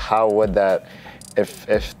important. Like how would that,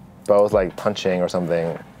 if both like punching or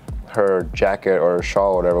something, her jacket or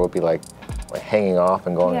shawl or whatever would be like hanging off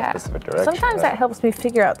and going in a specific direction. Sometimes that helps me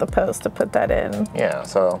figure out the pose to put that in. Yeah,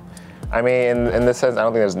 so, I mean, in this sense, I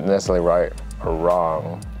don't think there's necessarily right or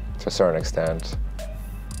wrong to a certain extent.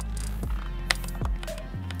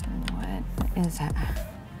 What is that?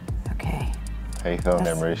 Okay. How you feeling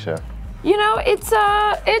there, Marisha? You know, it's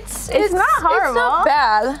not horrible. It's not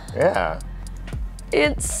bad. Yeah.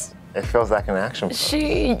 It feels like an action pose.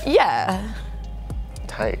 Yeah.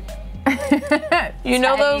 Tight. You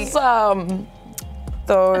know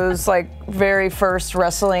those like very first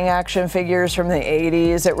wrestling action figures from the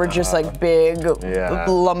 80s that were just like big,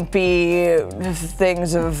 lumpy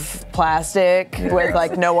things of plastic with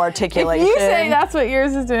like no articulation. If you say that's what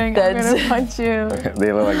yours is doing, I'm gonna punch you.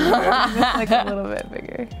 They look like this. Just like a little bit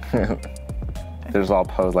bigger. They're just all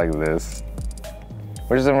posed like this.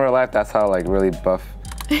 Which is in real life, that's how like really buff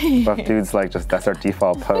dudes like that's their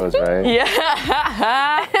default pose, right?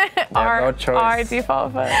 Yeah. No choice. Our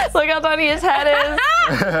default pose. Look how tiny his head is.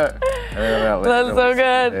 That's so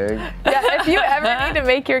good. Yeah, if you ever need to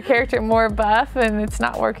make your character more buff and it's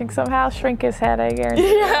not working somehow, shrink his head, I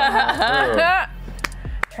guarantee. Yeah.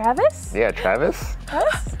 Travis? Yeah, Travis.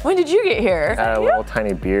 When did you get here? I had a little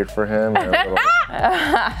tiny beard for him. And a little...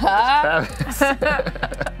 Travis.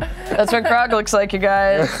 That's what Krog looks like, you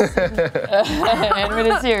guys.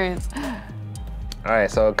 Animated series. All right,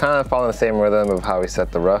 so kind of following the same rhythm of how we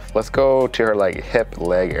set the rough. Let's go to her like hip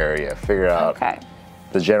leg area. Figure out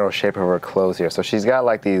the general shape of her clothes here. So she's got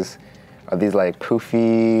like these like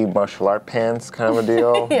poofy martial art pants kind of a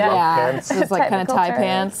deal. Pants. It's like kind of tie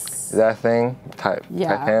pants. Is that a thing? Tie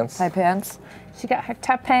pants? Tie pants. She got her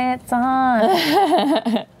tie pants on.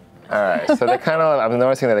 All right, so they kind of, I'm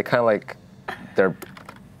noticing that they kind of like, they're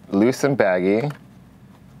loose and baggy.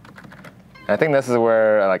 I think this is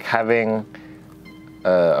where like having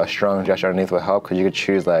a strong gesture underneath will help, because you could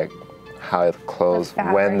choose like how it clothes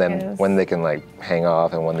when they can like hang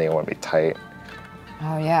off and when they want to be tight.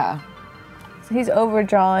 Oh yeah. So he's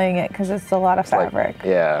overdrawing it because it's a lot of fabric. Like,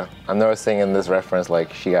 yeah, I'm noticing in this reference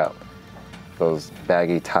like she got those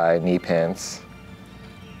baggy tie knee pants.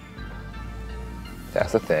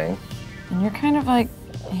 That's the thing. And you're kind of like,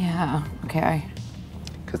 yeah, okay.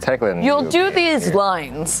 Because technically, You'll do these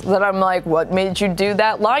lines that I'm like, what made you do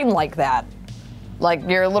that line like that? Like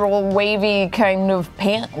your little wavy kind of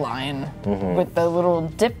pant line with the little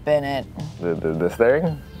dip in it. This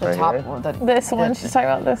thing? The right top here? one. This one, she's talking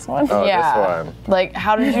about this one. Oh, Yeah. this one. Like,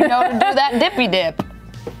 how did you know to do that dippy dip?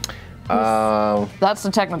 That's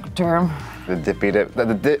the technical term. The dippy dip.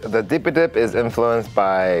 The dippy dip is influenced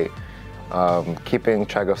by keeping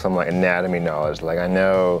track of some like anatomy knowledge. Like I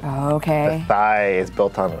know the thigh is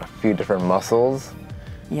built on a few different muscles.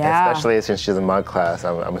 Yeah. Especially since she's in mud class,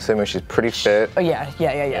 I'm assuming she's pretty fit. Oh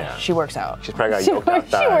yeah. She works out. She's probably got yoked out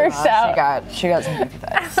thighs. She works out. She got some big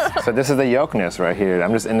thighs. So this is the yokeness right here.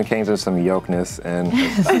 I'm just indicating there's some yokeness and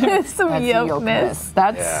Some yokeness.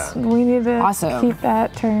 That's We need to awesome. keep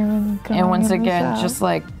that term. And once again, just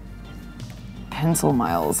like pencil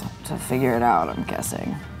miles to figure it out, I'm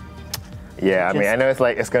guessing. yeah. I mean, I know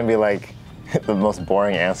it's gonna be like the most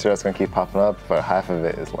boring answer that's gonna keep popping up, but half of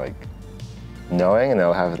it is like knowing, and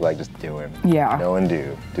they'll have it like just doing. Yeah. Know and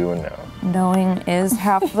do and know. Knowing is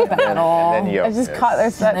half the battle. And then I just caught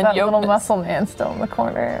there's that little yokeness. muscle man still in the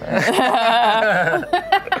corner.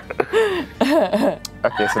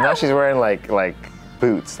 Okay, so now she's wearing like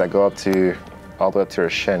boots that go all the way up to her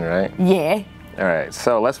shin, right? Yeah. All right,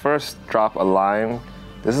 so let's first drop a line.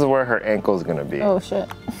 This is where her ankle is gonna be. Oh shit.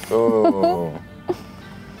 Ooh.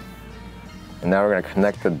 And now we're gonna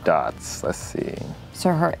connect the dots. Let's see.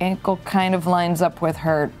 So her ankle kind of lines up with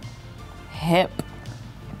her hip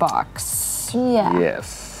box. Yeah.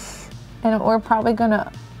 Yes. And we're probably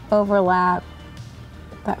gonna overlap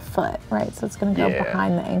that foot, right? So it's gonna go Yeah.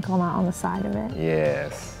 behind the ankle, not on the side of it.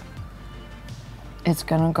 Yes. It's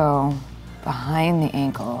gonna go behind the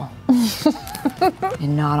ankle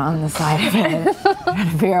and not on the side of it.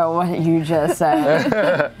 Trying to figure out what you just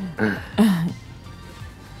said.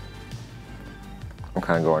 I'm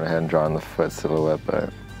kind of going ahead and drawing the foot silhouette,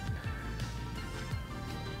 but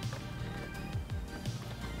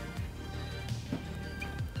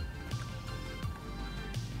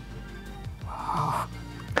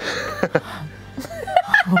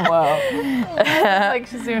Whoa. It's like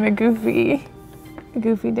she's doing a goofy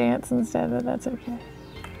dance instead, but that's okay.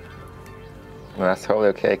 no, that's totally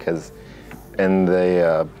okay, because in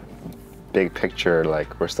the big picture,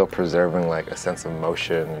 like we're still preserving like a sense of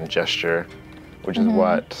motion and gesture, which is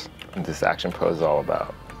what this action pose is all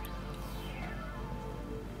about.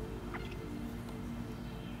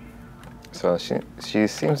 So she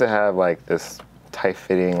seems to have like this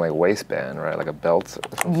tight-fitting like waistband, right? Like a belt, some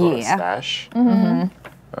sort of sash. All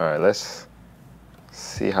right, let's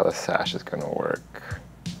see how the sash is gonna work.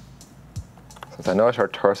 Since I know her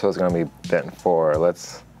torso is gonna be bent forward,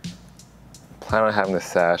 let's plan on having the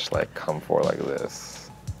sash like come forward like this.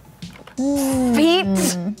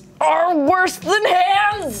 Feet are worse than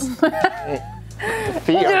hands.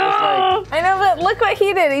 Feet are just like I know, but look what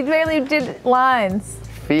he did. He barely did lines.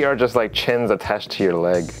 feet are just like chins attached to your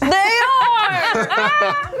leg. They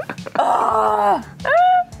are.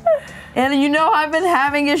 And you know, I've been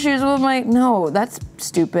having issues with my. No, that's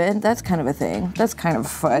stupid. That's kind of a thing. That's kind of a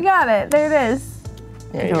foot. You got it. There it is.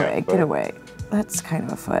 Yeah, Get away. Get away. That's kind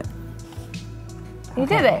of a foot. You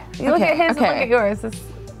did it. You look at his and look okay. at yours.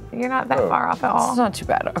 You're not that far off at all. It's not too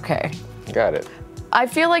bad. Okay. Got it. I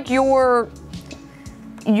feel like your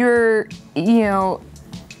ankle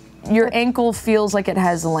feels like it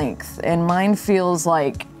has length, and mine feels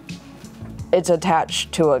like it's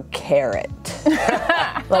attached to a carrot,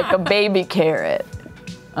 like a baby carrot.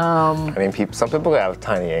 I mean, some people have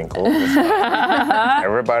tiny ankles.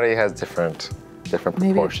 Everybody has different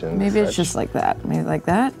proportions. Maybe it's just like that. Maybe like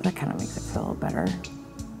that. That kind of makes it feel better.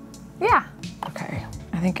 Yeah. Okay.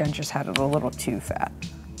 I think I just had it a little too fat.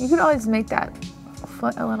 You could always make that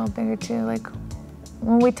foot a little bigger too. Like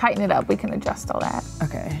when we tighten it up, we can adjust all that.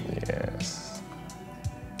 Okay. Yes.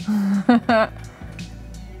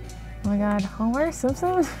 Oh my God, Homer Simpson?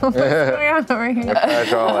 What's going on over here?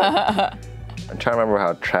 I'm trying to remember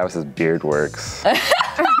how Travis's beard works.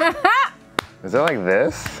 Is it like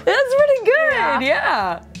this? That's pretty good.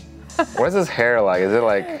 Yeah. What is his hair like? Is it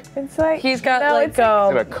like It's like He's got no, like it's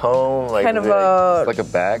is it a comb? Like Kind is of it a- like a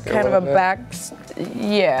back? kind of a back.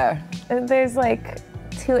 Yeah. there's like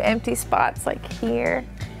two empty spots like here.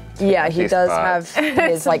 Yeah, he does have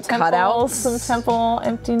his like cutouts. Some temple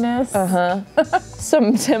emptiness.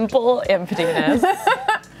 Some temple emptiness.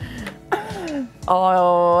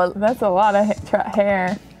 Oh, That's a lot of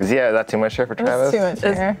hair. Is that too much hair for Travis? That's too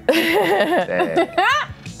much hair. Dang.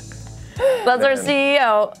 that's our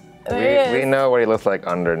CEO. We know what he looks like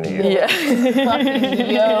underneath. Yeah.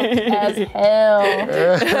 Yoked as hell.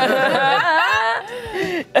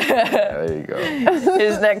 There you go.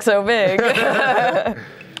 His neck's so big.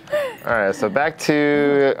 All right, so back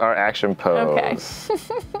to our action pose. Okay.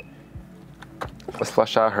 Let's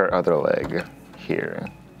flush out her other leg here.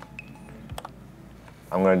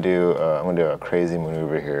 I'm gonna do a crazy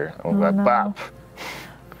maneuver here. I'm gonna be like, bop.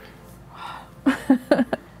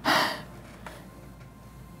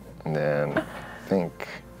 And then I think.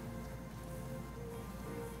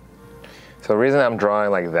 So the reason I'm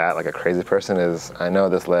drawing like that, like a crazy person, is I know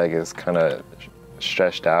this leg is kind of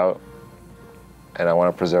stretched out, and I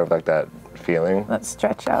want to preserve like that feeling. That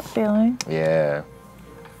stretch out feeling. Yeah.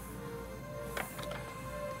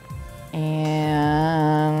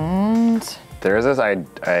 And There's this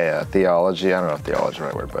theology, I don't know if theology is the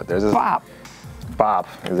right word, but there's this. bop. Bop,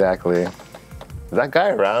 exactly. Is that guy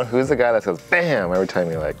around? Who's the guy that says bam every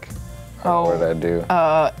time you like, what did I do?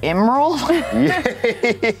 Emerald?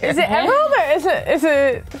 Is it emerald or is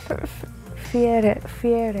it Fiere?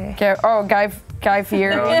 Guy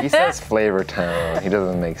Fieri. No, he says Flavor Town. He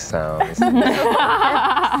doesn't make sounds.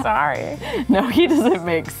 Sorry. No, he doesn't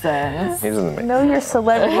make sense. He doesn't make Know your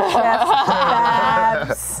celebrity chef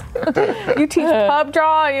Babs. You teach pub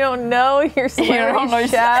draw, you don't know your celebrity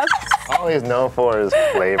chef. All he's known for is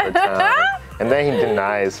Flavor Town. And then he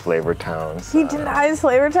denies Flavor Town. So. He denies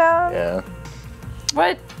Flavor Town? Yeah.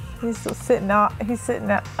 What? He's still sitting on a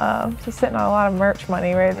lot of merch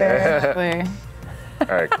money right there. Exactly. All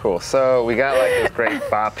right, cool. So we got like this great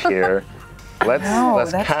bop here. Let's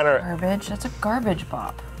that's counter. garbage. That's a garbage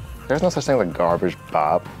bop. There's no such thing as a garbage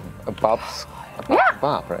bop. A bop's a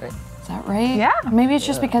bop, right? Is that right? Yeah. Maybe it's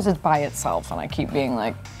just because it's by itself and I keep being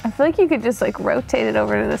like, I feel like you could just like rotate it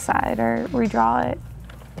over to the side or redraw it.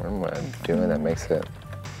 What am I doing that makes it?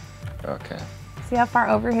 Okay. See how far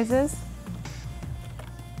over his is?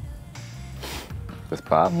 This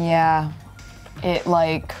pop. yeah, it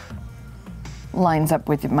like lines up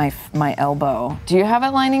with my elbow. Do you have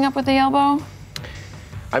it lining up with the elbow?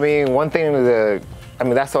 I mean, one thing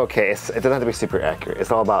that's okay. It doesn't have to be super accurate.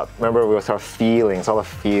 It's all about, remember, we start feeling. It's all the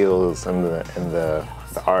feels and the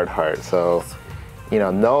art heart. So,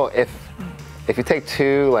 if you take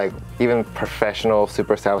two like even professional,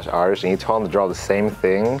 super established artists and you tell them to draw the same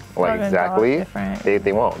thing, like exactly,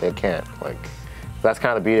 they won't. They can't. Like, that's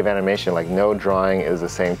kind of the beauty of animation. Like, no drawing is the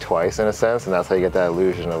same twice in a sense, and that's how you get that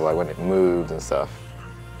illusion of like when it moves and stuff.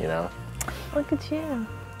 Look at you.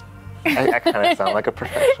 I kind of sound like a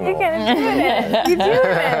professional. You're gonna do it. You're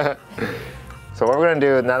doing it. So what we're gonna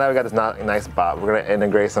do, now that we got this nice bop, we're gonna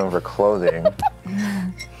integrate some of her clothing.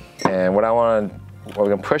 And what we're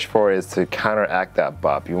gonna push for is to counteract that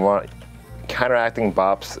bop. Counteracting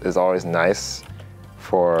bops is always nice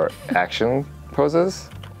for action poses.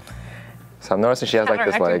 So I'm noticing she has like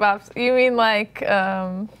this like. Bops. You mean like,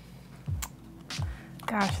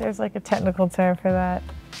 gosh, there's like a technical term for that.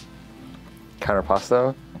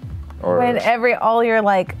 Counterposto? Or When all your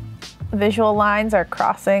like visual lines are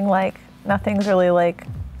crossing, like nothing's really like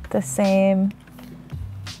the same.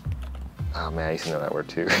 oh man, I used to know that word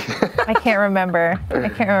too. I can't remember. I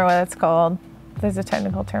can't remember what it's called. There's a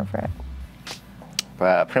technical term for it.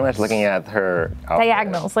 But pretty much looking at her outfit.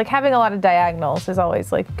 Diagonals. Like having a lot of diagonals is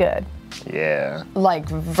always like good. Yeah. Like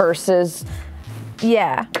versus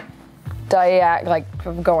Yeah. like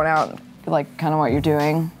going out, like kind of what you're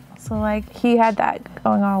doing. So like he had that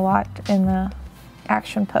going on a lot in the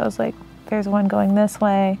action pose. Like there's one going this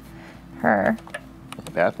way, her.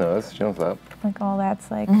 Beth knows. She knows that. Like all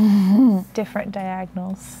that's like different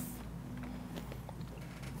diagonals.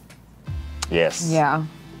 Yes. Yeah.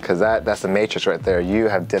 Because that's the matrix right there. You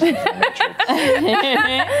have different matrix.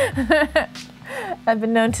 I've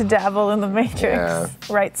been known to dabble in the matrix, Yeah.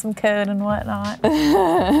 write some code and whatnot.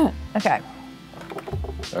 Okay.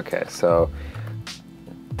 Okay, so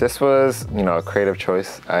this was, a creative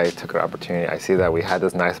choice. I took an opportunity. I see that we had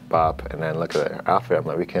this nice bop, and then look at her outfit. I'm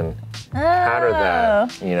like, we can counter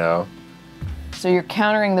that, So you're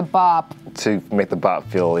countering the bop to make the bop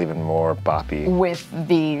feel even more boppy.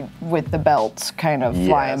 with the belts kind of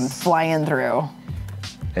Yes. flying through.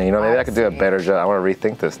 And maybe I could do a better job. I want to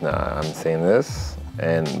rethink this now. I'm saying this,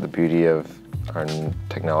 and the beauty of our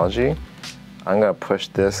technology. I'm gonna push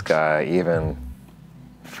this guy even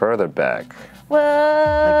further back. Whoa.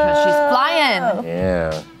 Because she's flying.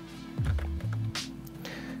 Yeah.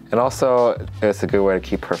 And also, it's a good way to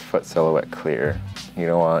keep her foot silhouette clear.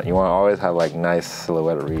 You want to always have like nice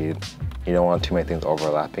silhouette read. You don't want too many things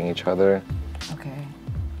overlapping each other. Okay.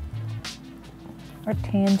 Or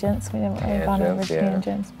tangents. We haven't really gone over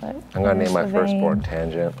tangents, but I'm gonna name my firstborn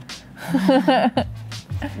Tangent.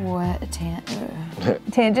 What a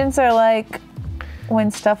tangent. Tangents are like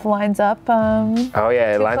when stuff lines up. Oh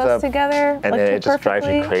yeah, it lines close up together, and like then too it just drives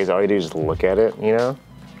you perfectly. crazy. All you do is just look at it, you know?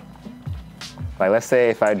 Like let's say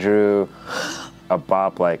if I drew a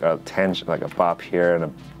bop, like a tangent, like a bop here and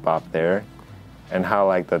a bop there, and how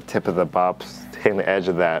like the tip of the bop's hitting the edge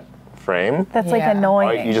of that frame. That's like Yeah.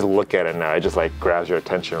 annoying. You just look at it now. It just like grabs your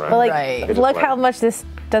attention, right? But like, Right. look how much this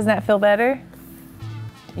doesn't that feel better?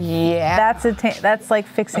 Yeah. That's like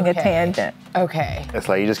fixing a Okay. tangent. Okay. It's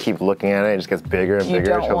like you just keep looking at it. It just gets bigger and You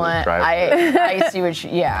bigger. don't until it want, drives it. I see what you,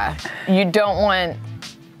 yeah. You don't want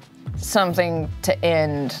something to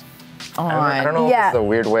end on. I don't know if Yeah. it's the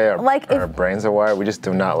weird way Like our if- brains are wired. We just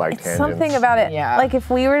do not like tangents. Something about it. Yeah. Like if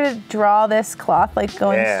we were to draw this cloth like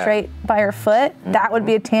going Yeah. straight by her foot, that would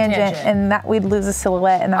be a tangent, Tangent. and that we'd lose a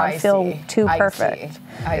silhouette, and that would feel see. too I perfect. see.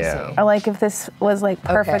 I Yeah. see. Or like if this was like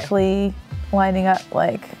perfectly lining up,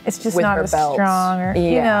 like it's just With not her as belts. strong, or you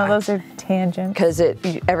Yeah. know, those are tangents. Because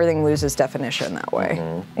everything loses definition that way.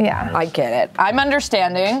 Yeah. I get it. I'm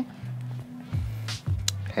understanding.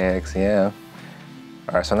 Hex, yeah.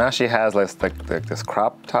 All right, so now she has like this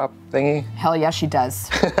crop top thingy Hell yeah, she does.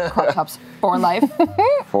 Crop tops for life.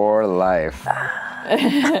 for life.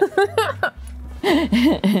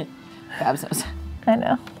 Babs knows. I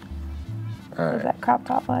know. All Is right, that crop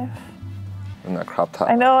top life? and that crop top.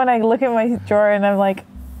 I know when I look at my drawer and I'm like,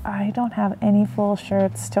 I don't have any full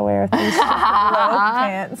shirts to wear with these low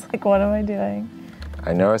pants. Like, what am I doing?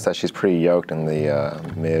 I noticed that she's pretty yoked in the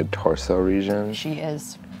mid-torso region. She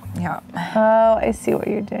is. Yeah. Oh, I see what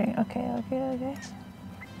you're doing. Okay.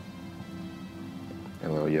 A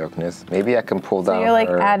little yokeness. Maybe I can pull So down you're like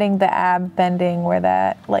her. adding the ab bending where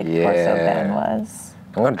that like torso Yeah. bend was.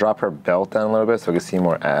 I'm gonna drop her belt down a little bit so we can see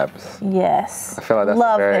more abs. Yes. I feel like that's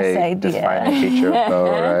Love a very this idea. defining feature of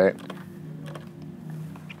Bo, right?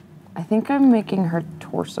 I think I'm making her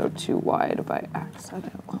torso too wide by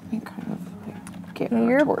accident. Let me kind of like get her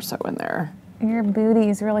You're- torso in there. Your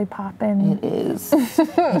booty's really popping. It is.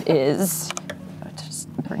 It is.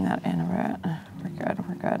 Just bring that in a bit.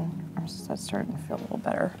 We're good. That's starting to feel a little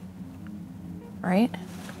better. Right?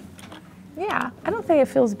 Yeah, I don't think it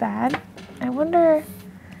feels bad. I wonder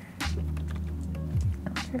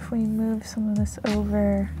if we move some of this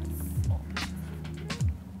over.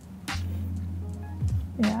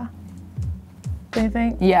 Yeah. Do you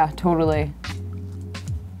think? Yeah, totally.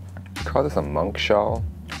 You call this a monk shawl?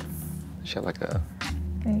 She had like a.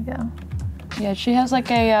 There you go. Yeah, she has like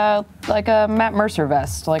a Matt Mercer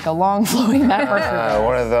vest, like a long flowing Matt Mercer vest.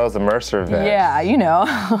 One of those immersive vests. Yeah, you know.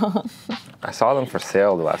 I saw them for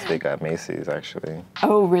sale the last week at Macy's, actually.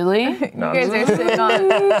 Oh, really? No, You guys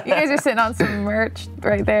are sitting on some merch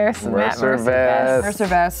right there. Some Matt Mercer Mercer vest. Mercer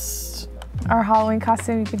vest. Our Halloween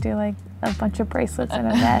costume, you could do like a bunch of bracelets and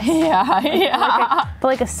a vest. Yeah. But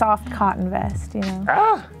like a soft cotton vest, you know.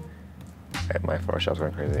 Ah! Okay, my Photoshop's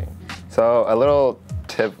going crazy. So a little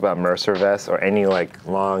tip about Mercer vests or any like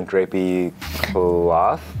long drapey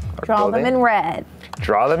cloth. Or Draw them clothing. in red.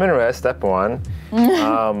 Draw them in red, step one.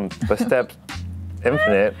 But step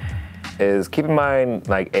infinite is keep in mind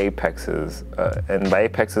like apexes. And by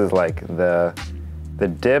apexes, like the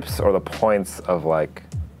dips or the points of like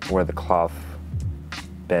where the cloth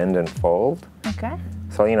bend and fold. Okay.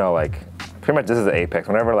 So, you know, like pretty much this is the apex.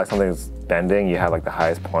 Whenever like something's bending, you have like the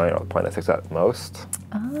highest point or the point that sticks out most.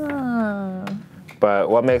 Oh. But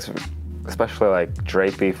what makes especially like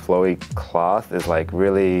drapey, flowy cloth is like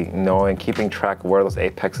really knowing, keeping track of where those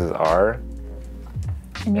apexes are.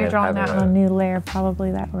 And you're And drawing that having on a new layer,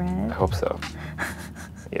 probably that I red. hope so.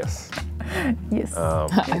 Yes. Yes.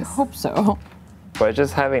 I hope so. But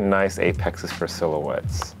just having nice apexes for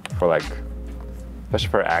silhouettes, for like, especially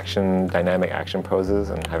for action, dynamic action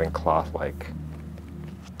poses, and having cloth like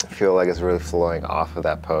feel like it's really flowing off of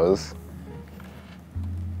that pose.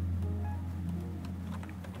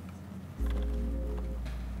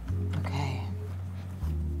 Okay.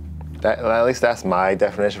 At least that's my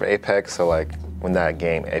definition of Apex. So like when that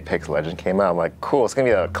game Apex Legend came out, I'm like, cool, it's gonna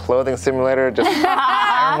be a clothing simulator. Just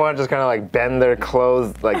everyone just kind of like bend their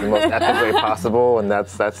clothes like the most epic way possible, and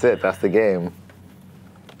that's it. That's the game.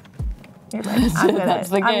 You're like, I'm That's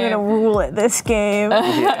the gonna game. rule at this game.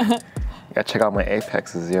 Yeah. Gotta check out my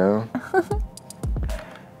Apexes, yo.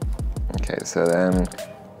 Okay, so then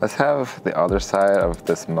let's have the other side of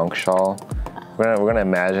this monk shawl. We're gonna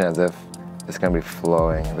imagine as if it's gonna be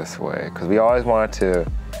flowing this way, because we always want it to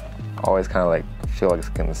always kind of like feel like it's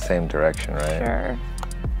in the same direction, right? Sure.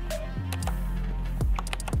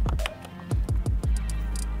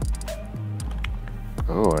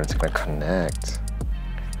 Oh, and it's gonna connect.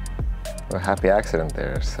 A happy accident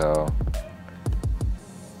there, so.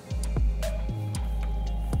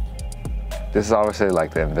 This is obviously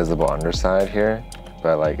like the invisible underside here,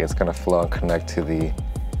 but like it's gonna flow and connect to the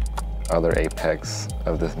other apex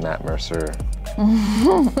of this Matt Mercer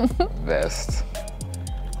vest.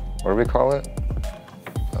 What do we call it?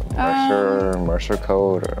 Mercer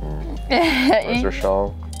coat, or Mercer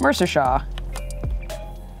shawl? Mercer Shaw.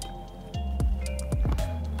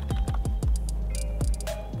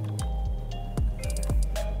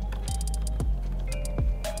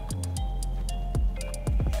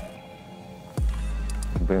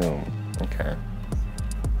 Boom. Okay.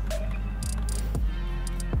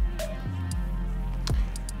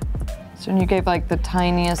 So you gave like the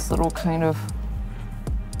tiniest little kind of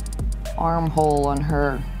armhole on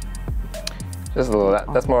her. Just a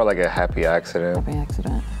little. That's more like a happy accident. Happy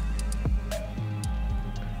accident.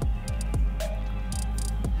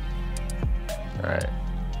 All right.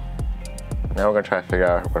 Now we're gonna try to figure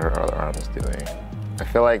out what her other arm is doing. I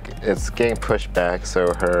feel like it's getting pushed back,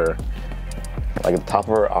 so her, like the top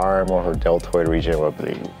of her arm or her deltoid region will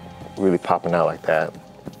be really popping out like that.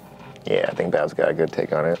 Yeah, I think Bab's got a good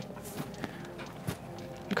take on it.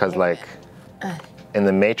 Because like in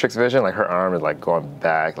the Matrix vision, like her arm is like going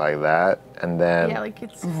back like that, and then Yeah, like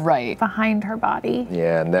it's Right. behind her body.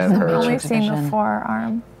 yeah, and then I've her only seen the vision.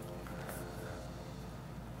 forearm.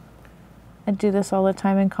 I do this all the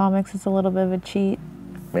time in comics. It's a little bit of a cheat.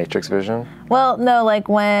 Matrix vision. Well, no, like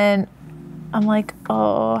when I'm like,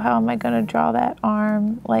 oh, how am I gonna draw that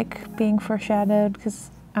arm like being foreshadowed? Because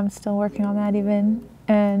I'm still working on that even.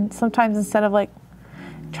 And sometimes instead of like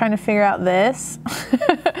trying to figure out this,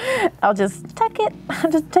 I'll just tuck it. I'll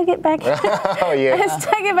just tuck it back. Oh yeah. Just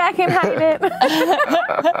tuck it back and hide it.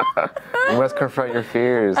 You must confront your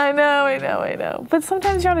fears. I know. But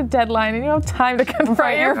sometimes you're on a deadline and you don't have time to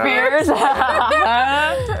confront your fears.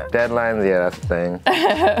 Deadlines, yeah, that's the thing.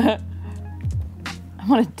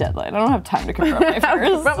 I'm on a deadline. I don't have time to confront my I'll fears.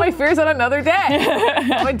 confront my fears on another day.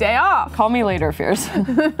 On my day off. Call me later, fears.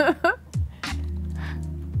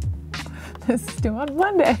 This is due on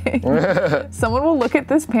Monday. Someone will look at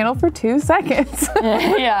this panel for 2 seconds.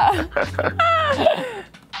 Yeah.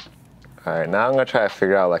 All right, now I'm gonna try to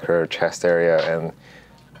figure out like her chest area, and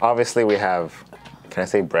obviously we have, can I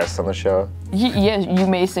say breasts on the show? Yes, you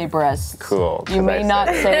may say breasts. Cool. You 'cause may I not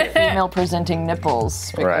said- say female presenting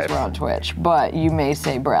nipples because Right. we're on Twitch, but you may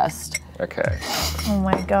say breast. Okay. Oh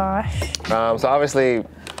my gosh. So obviously,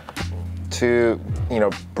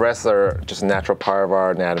 breasts are just a natural part of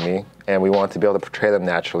our anatomy, and we want to be able to portray them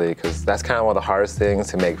naturally because that's kind of one of the hardest things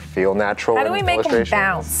to make feel natural. How do we in make them illustrations.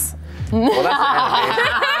 bounce? Well, that's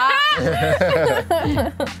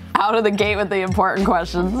animation. Out of the gate with the important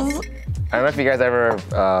questions. I don't know if you guys ever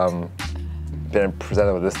been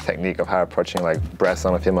presented with this technique of how approaching like breasts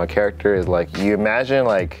on a female character is like you imagine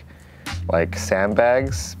like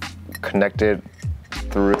sandbags connected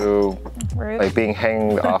through Rude. like being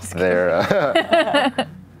hanged off their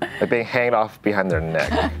like being hanged off behind their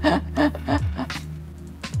neck.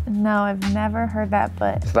 No, I've never heard that,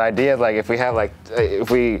 but So the idea is like if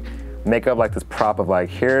we make up like this prop of like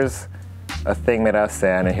here's a thing made out of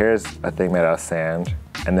sand and here's a thing made out of sand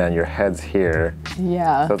and then your head's here.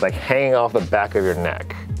 Yeah. So it's like hanging off the back of your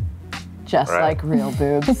neck. Just right. like real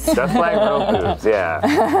boobs. Just like real boobs,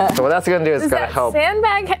 yeah. So what that's gonna do is does gonna that help.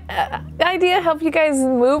 sandbag idea help you guys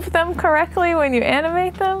move them correctly when you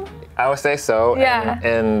animate them? I would say so. Yeah.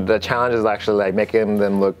 And the challenge is actually like making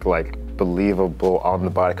them look like believable on the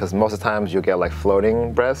body because most of the times you'll get like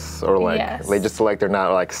floating breasts or like Yes. they just like they're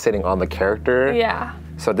not like sitting on the character. Yeah.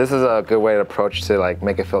 So this is a good way to approach to like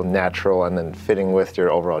make it feel natural and then fitting with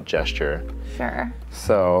your overall gesture. Sure.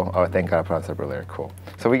 So, oh, thank God I put on a separate layer. Cool.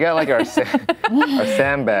 So we got like our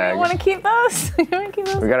sandbag. You want to keep those? You want to keep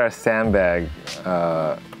those? We got our sandbag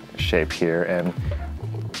shape here, and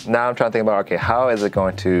now I'm trying to think about, okay, how is it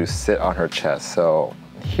going to sit on her chest? So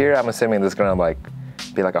here I'm assuming this is gonna like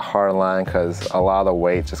be like a hard line because a lot of the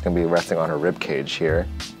weight's just gonna be resting on her rib cage here.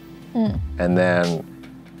 And then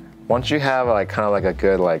once you have like kind of like a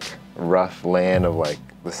good like rough land of like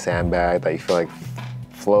the sandbag that you feel like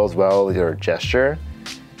flows well with your gesture,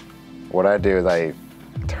 what I do is I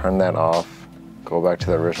turn that off, go back to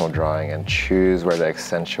the original drawing and choose where to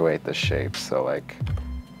accentuate the shape. So like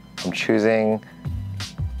I'm choosing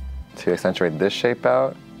to accentuate this shape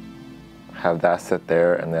out, have that sit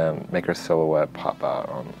there, and then make her silhouette pop out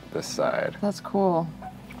on this side. That's cool.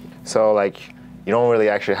 So like you don't really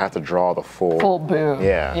actually have to draw the full. Full boob.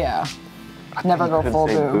 Yeah. Yeah. Never go full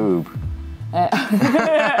Say boob. boob.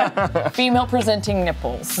 Female presenting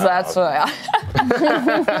nipples. That's what.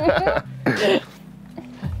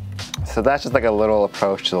 So that's just like a little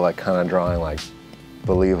approach to like kind of drawing like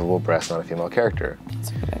believable breasts on a female character.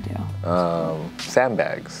 That's a good idea.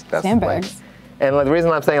 Sandbags. That's Sandbags. Like, and like the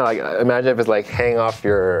reason I'm saying like imagine if it's like hanging off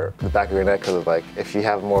the back of your neck because like if you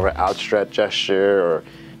have more of an outstretched gesture or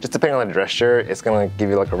just depending on the gesture, it's gonna give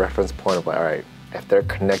you like a reference point of like, all right, if they're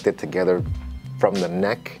connected together from the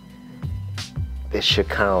neck, it should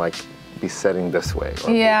kind of like be setting this way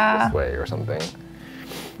or this way or something.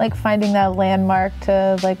 Like finding that landmark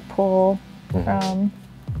to like pull from.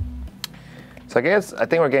 So I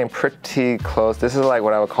think we're getting pretty close. This is like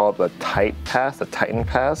what I would call the tight pass, the Titan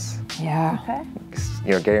pass. Yeah. Okay.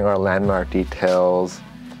 You know, getting our landmark details.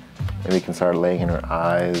 Maybe we can start laying in her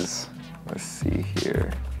eyes. Let's see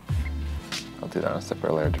here. I'll do that on a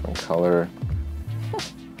separate layer, different color.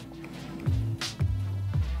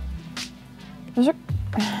 Those are,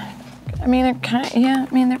 I mean, they're kind of, yeah,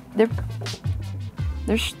 I mean, they're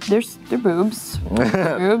boobs.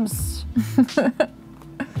 Boobs.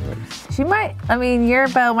 She might, I mean, your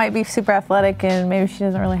bow might be super athletic and maybe she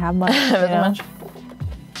doesn't really have much.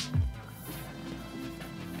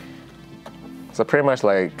 So pretty much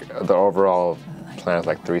like the overall plan is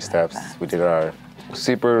like 3 steps. We did our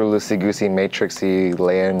super loosey-goosey, matrixy,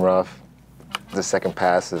 lay-in rough. The second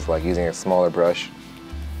pass is like using a smaller brush,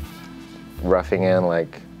 roughing in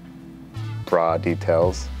like broad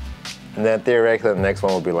details. And then theoretically the next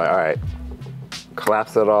one will be like, all right,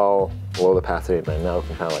 collapse it all, low the opacity, and now we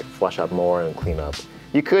can kind of like flush out more and clean up.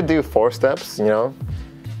 You could do 4 steps, you know,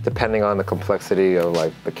 depending on the complexity of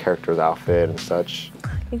like the character's outfit and such.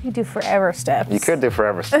 You could do forever steps. You could do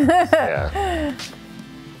forever steps, yeah.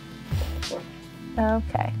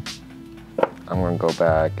 Okay. I'm gonna go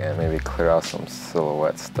back and maybe clear out some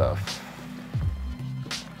silhouette stuff.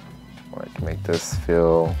 Like make this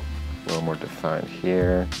feel a little more defined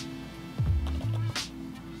here.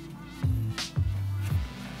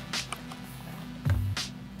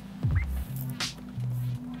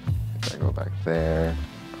 I go back there.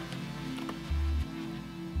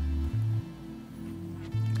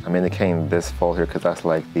 I'm indicating this fold here because that's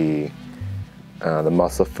like the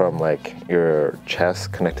muscle from like your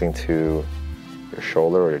chest connecting to your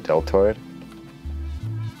shoulder or your deltoid.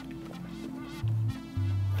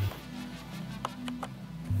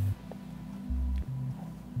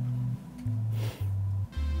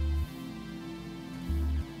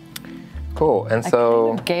 Cool, and so... I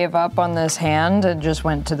kind of gave up on this hand and just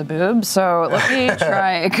went to the boob, so let me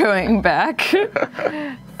try going back.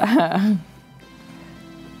 I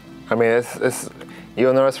mean, it's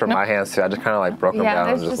you'll notice from my hands too, I just kind of like broke them down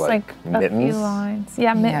there's and just like mittens. a few lines.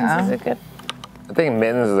 Yeah, mittens is a good. I think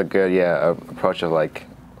mittens is a good, approach of like,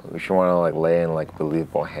 if you want to like lay in like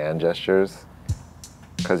believable hand gestures.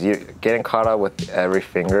 Because you getting caught up with every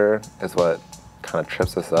finger is what kind of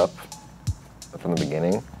trips us up from the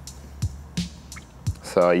beginning.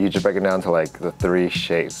 So you just break it down to like the 3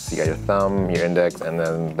 shapes. You got your thumb, your index, and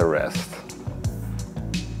then the rest.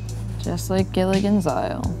 Just like Gilligan's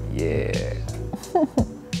Isle. Yeah.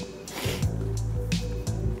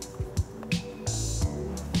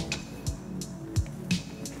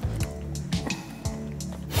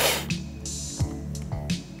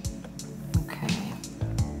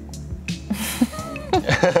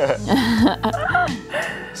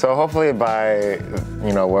 So hopefully by,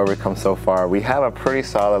 where we come so far, we have a pretty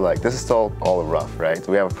solid, like, this is still all rough, right?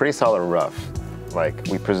 So we have a pretty solid rough. Like,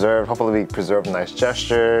 hopefully we preserved a nice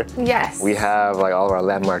gesture. Yes. We have, like, all of our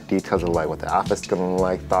landmark details of, like, what the outfit's gonna,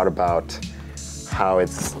 like, thought about how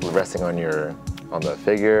it's resting on the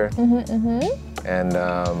figure. And,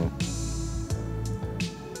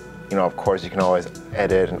 of course, you can always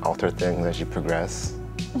edit and alter things as you progress.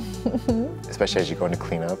 Especially as you go into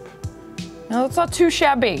cleanup. No, it's not too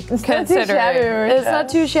shabby. It's not too shabby, Marisha. It's not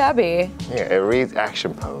too shabby. Yeah, it reads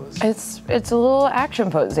action pose. It's a little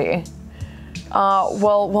action posy.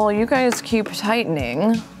 While you guys keep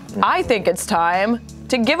tightening, I think it's time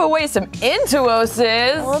to give away some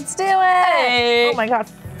Intuoses. Let's do it. Hey. Oh my God,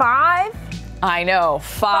 5? I know,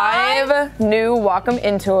 5 new Wacom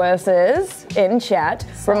Intuoses in chat.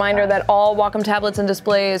 Reminder that all Wacom tablets and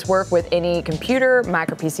displays work with any computer,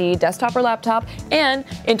 Mac or PC, desktop or laptop, and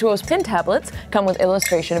Intuos Pen tablets come with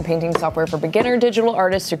illustration and painting software for beginner digital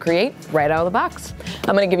artists to create right out of the box.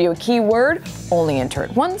 I'm gonna give you a keyword, only enter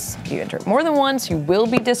it once. If you enter it more than once, you will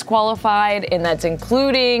be disqualified, and that's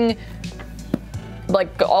including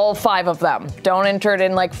like all 5 of them. Don't enter it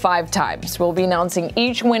in like 5 times. We'll be announcing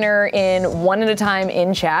each winner in one at a time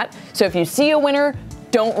in chat. So if you see a winner,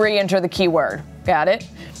 don't re-enter the keyword. Got it?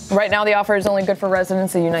 Right now, the offer is only good for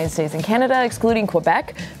residents of the United States and Canada, excluding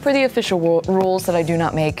Quebec. For the official rules that I do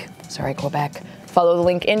not make, sorry, Quebec, follow the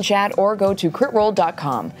link in chat or go to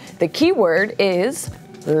critroll.com. The keyword is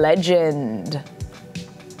legend,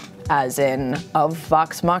 as in of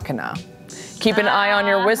Vox Machina. Keep an eye on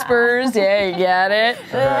your whispers. Yeah, you get it.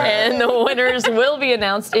 And the winners will be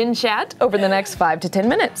announced in chat over the next 5 to 10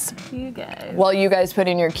 minutes. You guys. While you guys put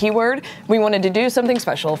in your keyword, we wanted to do something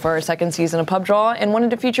special for our second season of Pub Draw and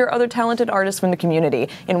wanted to feature other talented artists from the community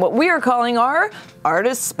in what we are calling our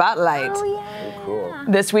Artist Spotlight. Oh, yeah. Cool.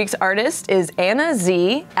 This week's artist is Anna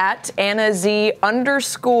Z at AnnaZ_S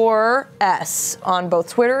on both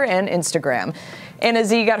Twitter and Instagram. Anna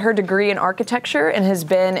Z got her degree in architecture and has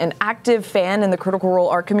been an active fan in the Critical Role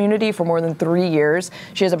art community for more than 3 years.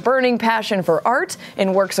 She has a burning passion for art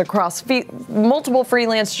and works across multiple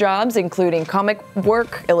freelance jobs, including comic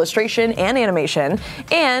work, illustration, and animation.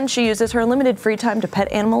 And she uses her limited free time to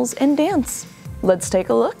pet animals and dance. Let's take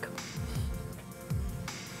a look.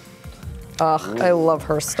 Ugh, I love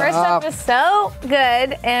her stuff. Her stuff is so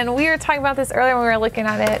good, and we were talking about this earlier when we were looking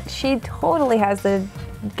at it. She totally has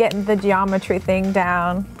getting the geometry thing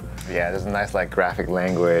down. Yeah, there's a nice like graphic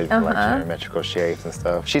language, like geometrical shapes and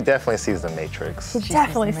stuff. She definitely sees the matrix. She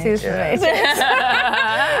definitely sees the matrix.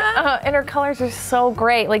 And her colors are so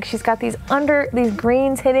great. Like she's got these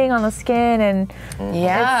greens hitting on the skin, and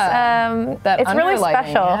it's really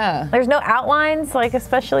special. Yeah. There's no outlines, like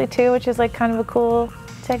especially too, which is like kind of a cool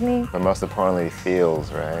technique. But most importantly,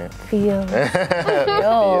 feels, right? Feels.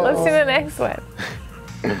 Let's do the next one.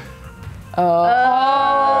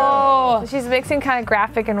 Oh. She's mixing kind of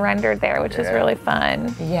graphic and rendered there, which is really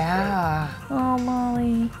fun. Yeah. Oh,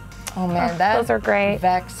 Molly. Oh man, those are great.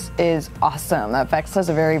 Vex is awesome. That Vex has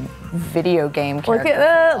a very video game Look character.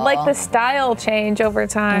 at the style change over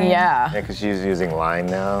time. Yeah. Yeah, because she's using line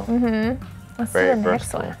now. Let's Very do the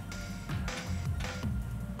next versatile.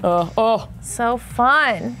 one. So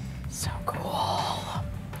fun. So cool.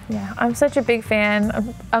 Yeah, I'm such a big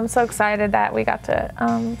fan. I'm so excited that we got to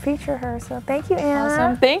feature her. So thank you, Anna.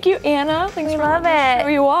 Awesome. Thank you, Anna. Thanks We for love letting us it. show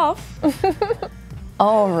you off.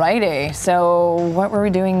 Alrighty. So what were we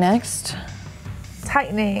doing next?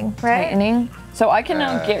 Tightening, right? Tightening. So I can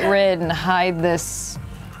now get rid and hide this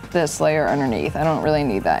layer underneath. I don't really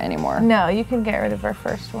need that anymore. No, you can get rid of our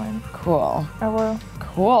first one. Cool. Or we'll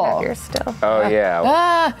Cool. have yours still. Oh yeah.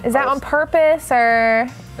 Ah. Is that on purpose or?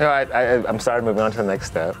 No, I'm starting moving on to the next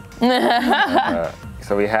step.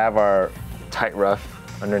 So we have our tight rough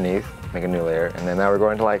underneath, make a new layer, and then now we're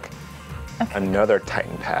going to like another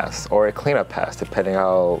tighten pass or a cleanup pass, depending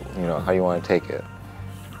how you want to take it.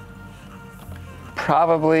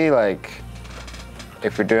 Probably like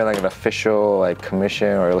if you're doing like an official like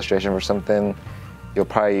commission or illustration for something, you'll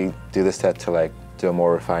probably do this step to like do a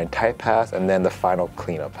more refined tight pass and then the final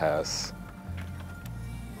cleanup pass.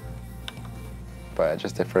 But it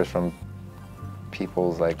just differs from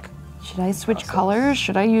people's like. Should I switch colors?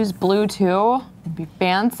 Should I use blue too? And be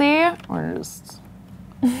fancy, or just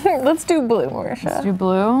Let's do blue, Marisha. do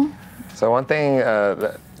blue? So one thing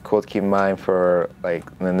that's cool to keep in mind for like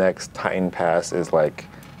the next tighten pass is like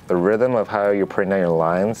the rhythm of how you're putting down your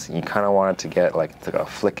lines. You kind of want it to get like a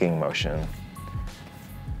flicking motion.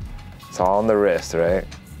 It's all on the wrist, right?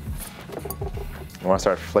 You want to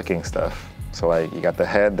start flicking stuff. So like you got the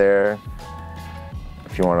head there.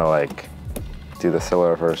 If you want to like do the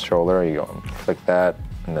silhouette of her shoulder, you go flick that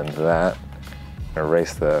and then that.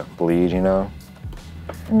 Erase the bleed,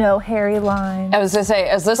 No hairy lines. I was gonna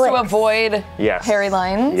say, is this to Flicks. avoid Yes. hairy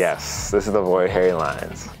lines? Yes, this is to avoid hairy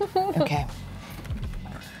lines. Okay.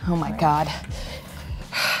 Oh my God.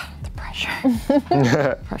 The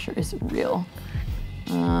pressure. Pressure is real.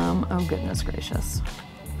 Oh goodness gracious.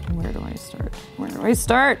 Where do I start? Where do I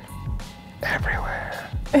start? Everywhere.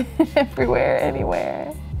 Everywhere,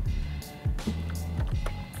 anywhere.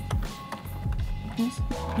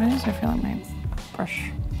 Why does I feel like my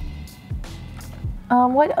brush?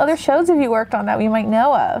 What other shows have you worked on that we might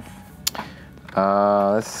know of?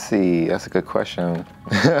 Let's see. That's a good question.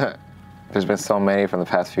 There's been so many from the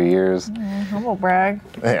past few years. Humble brag.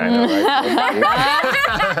 Yeah, I know,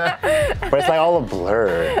 right? But it's like all a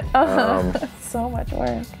blur. So much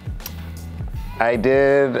work. I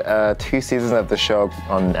did 2 seasons of the show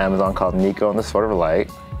on Amazon called Nico and the Sword of Light.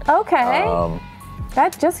 Okay.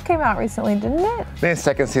 That just came out recently, didn't it? I think the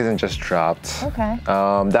second season just dropped. Okay.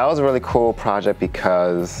 That was a really cool project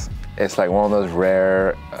because it's like one of those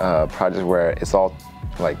rare projects where it's all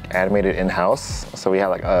like animated in-house. So we had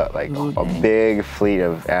like a big fleet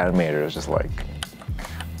of animators just like.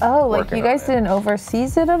 Oh, like you guys didn't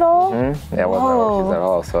overseas it at all? Mm-hmm. Yeah, it wasn't overseas at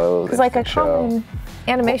all. So it was like a common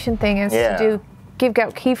animation thing is to give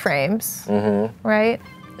out keyframes, right?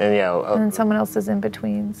 And and then someone else does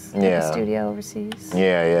in-betweens. The studio overseas.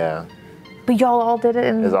 Yeah. But y'all all did it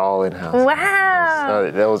in. It's all in-house. Wow. So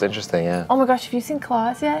that was interesting. Yeah. Oh my gosh, have you seen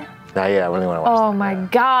Claws yet? Not yet. I really want to watch. Oh my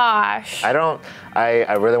gosh.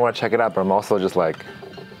 I really want to check it out, but I'm also just like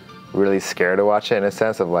really scared to watch it in a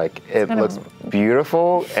sense of like it looks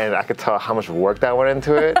beautiful and I could tell how much work that went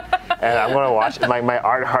into it. And I'm gonna watch it, like my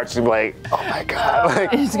art heart's gonna be like, oh my god,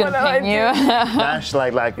 like He's gonna ping you. Gosh,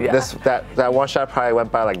 this that one shot probably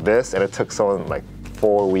went by like this, and it took someone like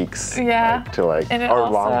 4 weeks to like or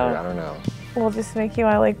longer. I don't know. We'll just make you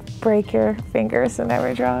like break your fingers and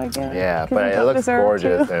never draw again. Yeah, but it looks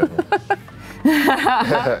gorgeous.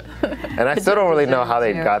 And I still don't really know how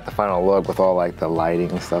they got the final look with all like the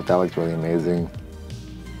lighting and stuff. That looks really amazing.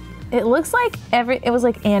 It looks like it was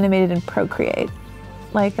like animated in Procreate.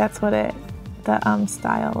 Like that's what the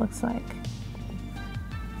style looks like.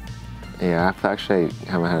 Yeah, I actually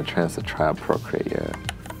haven't had a chance to try out Procreate yet.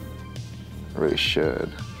 I really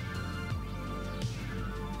should.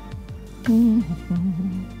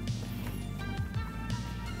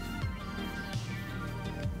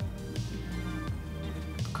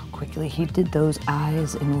 How quickly he did those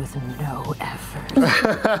eyes and with no effort.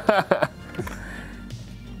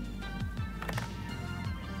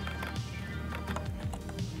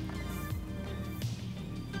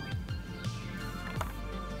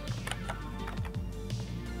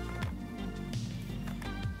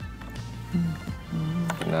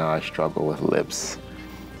 Now I struggle with lips.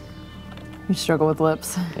 You struggle with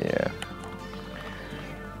lips? Yeah.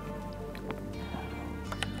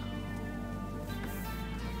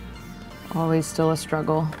 Always still a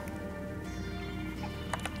struggle.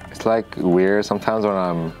 It's like weird sometimes when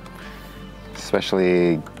I'm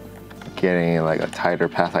especially getting like a tighter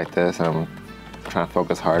path like this and I'm trying to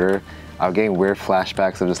focus harder. I'm getting weird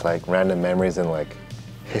flashbacks of just like random memories in like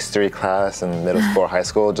history class in middle school or high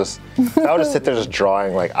school. I would just sit there just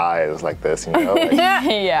drawing like eyes like this, you know? Like,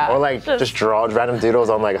 yeah. Or like just draw random doodles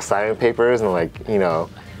on like assignment papers and like, you know.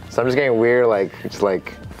 So I'm just getting weird like just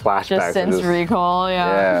like flashbacks. Just sense recall,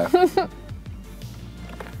 yeah. Yeah.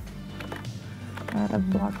 Gotta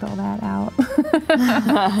block all that out.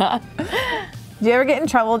 Do you ever get in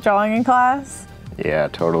trouble drawing in class? Yeah,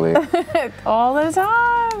 totally. All the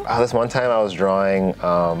time. This one time I was drawing,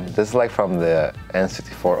 this is like from the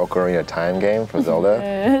N64 Ocarina of Time game for Zelda.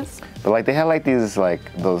 Yes. But like they had like these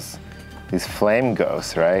these flame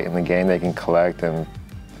ghosts, right? In the game they can collect and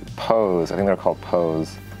pose. I think they're called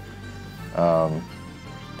pose.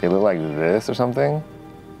 They look like this or something.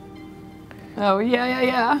 Oh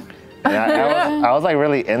yeah. And I was like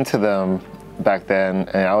really into them back then,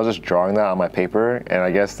 and I was just drawing that on my paper, and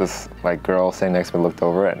I guess this like girl sitting next to me looked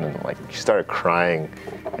over it, and then like she started crying,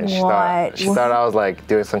 and she thought I was like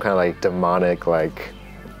doing some kind of like demonic like,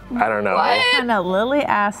 I don't know. What kind of lily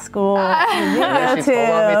ass school? Yeah, she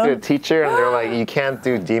told me to the teacher, and they're like, you can't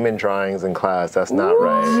do demon drawings in class. That's not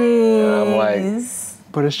right. And I'm like,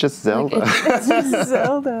 but it's just Zelda. It's just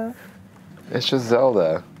Zelda. It's just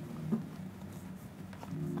Zelda.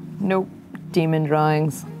 Nope. Demon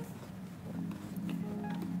drawings.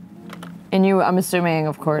 And you, I'm assuming,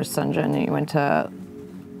 of course, Sung Jin,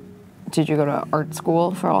 did you go to art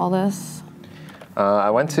school for all this? I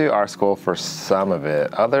went to art school for some of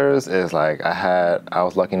it. Others is like, I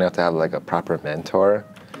was lucky enough to have like a proper mentor,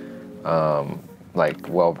 like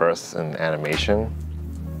well-versed in animation.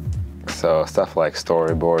 So stuff like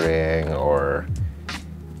storyboarding or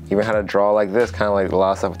even how to draw like this, kind of like a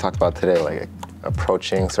lot of stuff we talked about today, like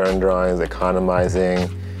approaching certain drawings, economizing,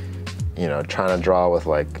 you know, trying to draw with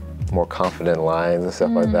like more confident lines and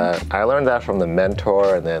stuff like that. I learned that from the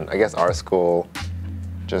mentor, and then I guess art school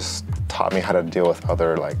just taught me how to deal with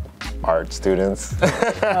other like art students.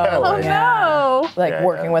 No! Like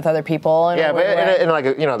working with other people. Yeah, but in like,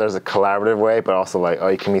 you know, there's a collaborative way, but also like, oh,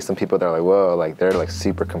 you can meet some people that are like, whoa, like they're like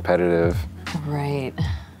super competitive. Right.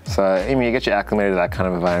 So, I mean, you get you acclimated to that kind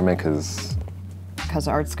of environment because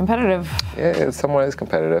art's competitive. Yeah, it somewhat is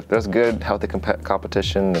competitive. There's good, healthy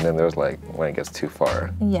competition, and then there's like when it gets too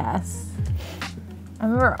far. Yes. I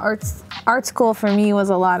remember art school for me was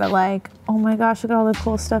a lot of like, oh my gosh, look at all the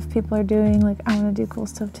cool stuff people are doing. Like, I want to do cool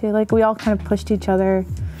stuff too. Like, we all kind of pushed each other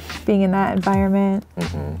being in that environment.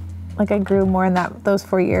 Like, I grew more in those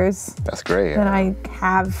 4 years. That's great. Than I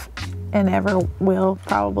have and ever will,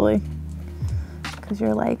 probably. Because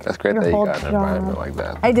you're like, that's great that you got an environment like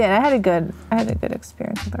that. I did. I had a good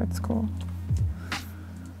experience with art school.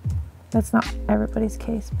 That's not everybody's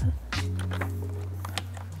case, but.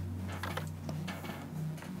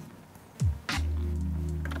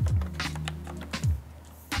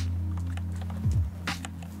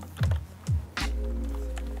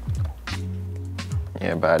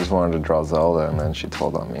 Yeah, but I just wanted to draw Zelda, and then she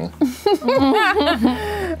told on me.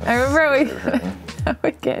 I remember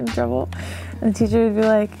we'd get in trouble. And the teacher would be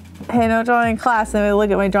like, hey, no drawing in class. And they'd look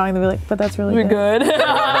at my drawing and they'd be like, but that's really We're good.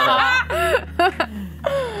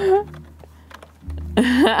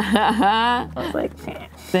 I was like,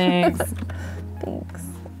 Thanks. thanks.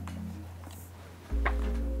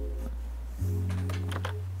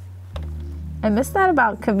 I missed that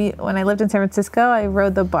about commute. When I lived in San Francisco, I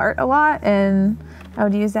rode the BART a lot, and I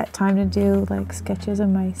would use that time to do like sketches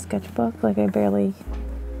in my sketchbook. Like I barely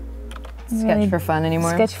Sketch for fun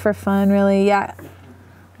anymore? sketch for fun, really. Yeah.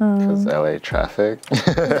 Because LA traffic.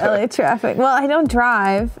 LA traffic. Well, I don't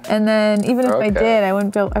drive, and then even if I Okay. did, I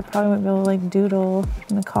probably wouldn't be able to like doodle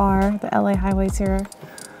in the car. The LA highways here are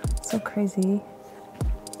so crazy.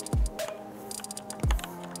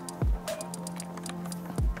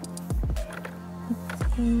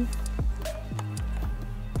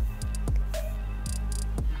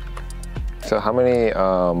 So how many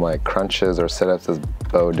like crunches or sit-ups does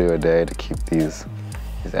Bo do a day to keep these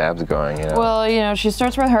abs going? You know. Well, you know, she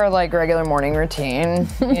starts with her like regular morning routine.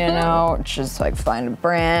 You know, just like find a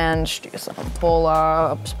branch, do some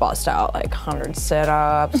pull-ups, bust out like 100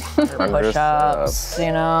 sit-ups, 100 push-ups. sit-ups.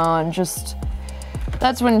 You know, and just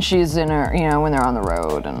that's when she's in her, you know, when they're on the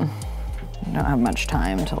road and you don't have much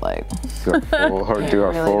time to like do our full, or do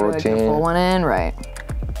our really full do like, a routine. full one in, right?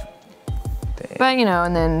 Dang. But you know,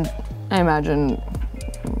 and then I imagine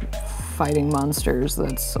fighting monsters.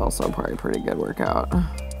 That's also probably a pretty good workout.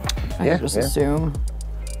 I Yeah, just yeah. assume.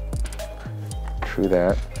 True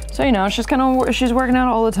that. So you know, she's working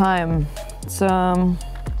out all the time. It's I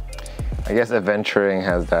guess adventuring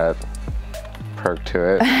has that perk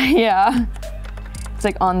to it. yeah, it's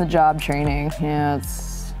like on the job training. Yeah, it's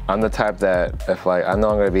I'm the type that if like I know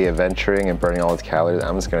I'm gonna be adventuring and burning all these calories,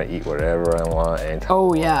 I'm just gonna eat whatever I want anytime.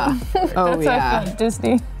 oh yeah, oh yeah.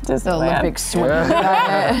 Disney. The Olympic swim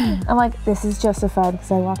diet. I'm like, this is justified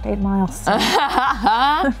because I walked 8 miles. So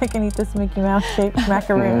I can eat this Mickey Mouse shaped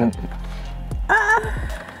macaroon. I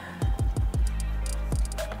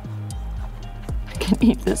can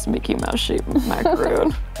eat this Mickey Mouse shaped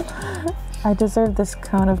macaroon. I deserve this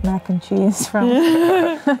cone of mac and cheese from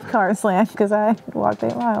Cars Land because I walked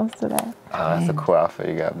 8 miles today. That's a cool outfit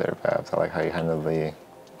you got there, Babs. I like how you handle the,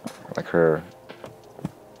 like her,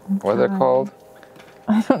 what are they called?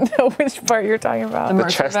 I don't know which part you're talking about. The The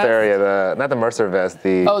Mercer chest vest? area, not the Mercer vest,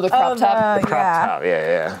 the Oh, the crop top. crop top.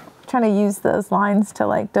 Yeah. Trying to use those lines to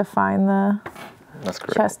like define the That's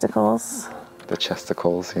great. chesticles. The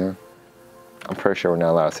chesticles, yeah. I'm pretty sure we're not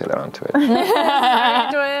allowed to say that on Twitch.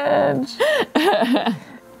 Twitch.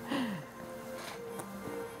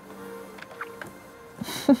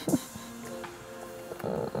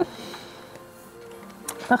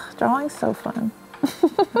 Ugh, drawing's so fun.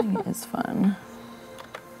 It is fun.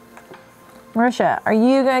 Marisha, are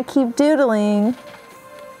you gonna keep doodling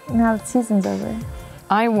now that the season's over?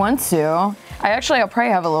 I want to. I'll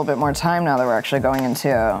probably have a little bit more time now that we're actually going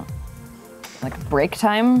into like break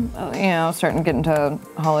time. You know, starting to get into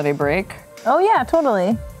holiday break. Oh yeah,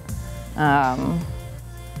 totally.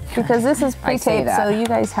 Because this is I say pre-taped, that. so you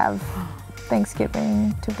guys have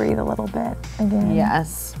Thanksgiving to breathe a little bit again.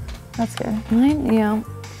 Yes. That's good.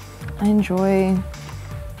 I enjoy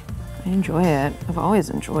it. I've always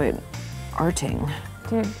enjoyed arting.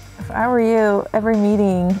 Dude, if I were you, every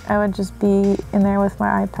meeting, I would just be in there with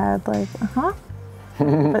my iPad like,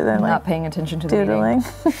 but then Not like paying attention to the meeting. doodling.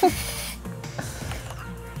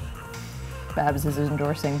 Babs is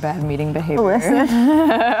endorsing bad meeting behavior. Listen.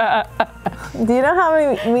 Do you know how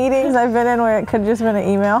many meetings I've been in where it could just been an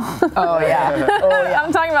email? Oh yeah. Oh yeah.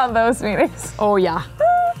 I'm talking about those meetings. Oh yeah.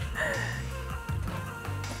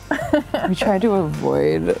 We try to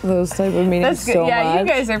avoid those type of meetings so Yeah, much. you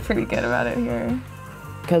guys are pretty good about it here.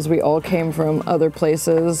 Because we all came from other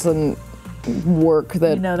places and work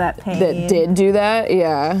that You know that pain. that did do that.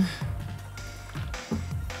 Yeah.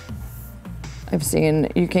 I've seen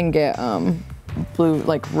you can get blue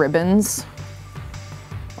like ribbons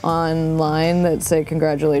online that say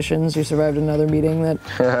congratulations, you survived another meeting that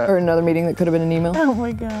or another meeting that could have been an email. Oh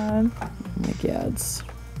my god. Like yeah, it's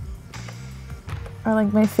Or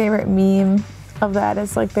like my favorite meme of that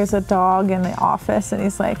is like there's a dog in the office and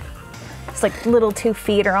he's like little 2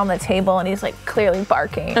 feet are on the table and he's like clearly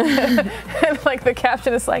barking. And like the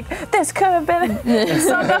caption is like, this could have been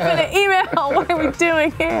summed up in an email. What are we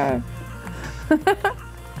doing here?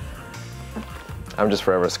 I'm just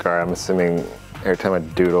forever scarred. I'm assuming every time I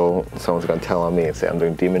doodle, someone's gonna tell on me and say I'm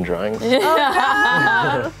doing demon drawings.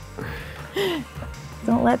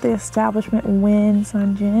 Don't let the establishment win,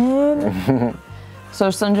 Sung Jin.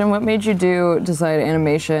 So Sung Jin, what made you decide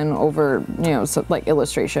animation over, like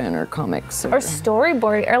illustration or comics? Or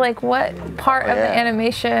storyboarding, or like what part of the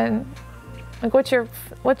animation, like what's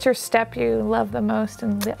your step you love the most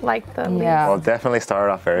and like the least? Well, definitely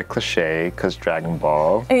started off very cliche, because Dragon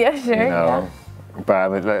Ball. Yeah, sure, yeah. But I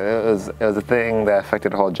mean, it was a thing that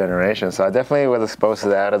affected a whole generation. So I definitely was exposed to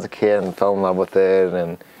that as a kid and fell in love with it.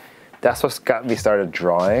 And that's what got me started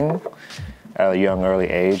drawing at a young, early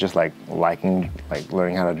age, just like learning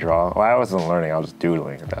how to draw. Well, I wasn't learning, I was just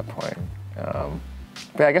doodling at that point.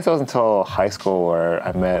 But I guess it wasn't until high school where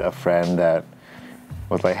I met a friend that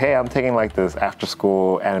was like, hey, I'm taking like this after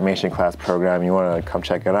school animation class program. You want to come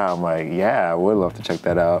check it out? I'm like, yeah, I would love to check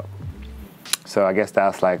that out. So I guess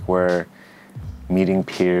that's like where meeting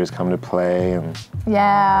peers come to play and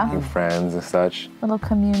new friends and such. Little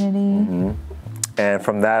community. And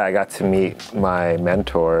from that, I got to meet my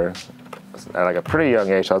mentor at like a pretty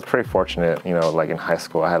young age. I was pretty fortunate, like in high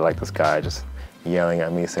school, I had like this guy just yelling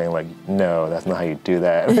at me saying like, no, that's not how you do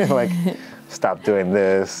that. Like, stop doing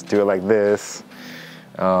this, do it like this.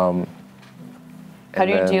 How do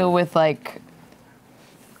you deal with like,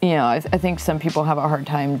 I think some people have a hard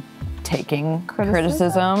time taking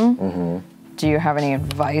criticism. Do you have any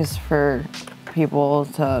advice for people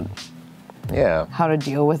to how to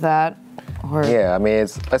deal with that? Or I mean,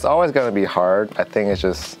 it's always going to be hard. I think it's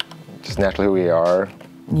just naturally who we are.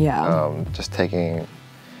 Just taking,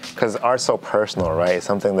 because art's so personal, right? It's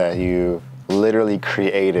something that you literally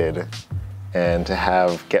created, and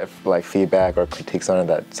to get like feedback or critiques on it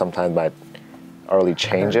that sometimes might already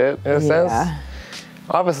change it in a sense.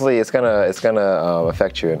 Obviously, it's gonna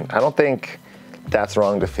affect you, and I don't think that's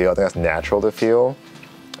wrong to feel. I think that's natural to feel.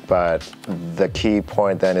 But the key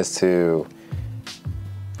point then is to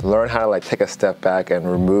learn how to like take a step back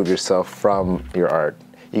and remove yourself from your art.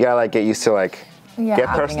 You gotta like get used to like get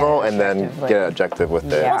personal and then get objective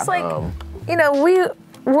with it. It's like,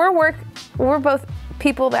 we're both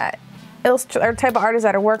people that are type of artists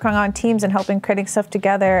that are working on teams and helping creating stuff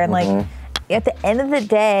together, and like at the end of the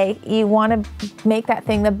day, you want to make that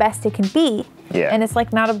thing the best it can be. And it's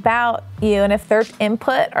like not about you, and if their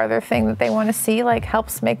input or their thing that they want to see like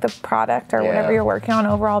helps make the product or whatever you're working on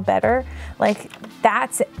overall better, like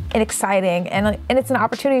that's exciting, and it's an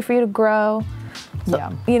opportunity for you to grow. So,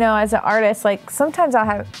 as an artist, like sometimes I'll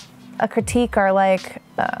have a critique or like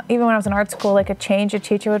even when I was in art school, like a change a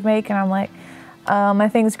teacher would make, and I'm like, my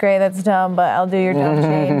thing's great, that's dumb, but I'll do your dumb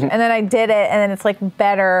change. And then I did it, and then it's like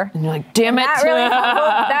better. And you're like, damn it.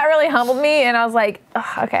 That really humbled me, and I was like,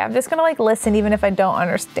 okay, I'm just gonna like listen even if I don't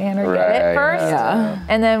understand or get it first.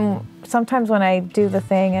 And then sometimes when I do the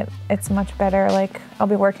thing, it's much better. Like I'll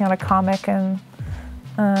be working on a comic, and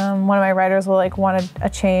one of my writers will like want a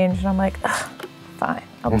change, and I'm like, fine,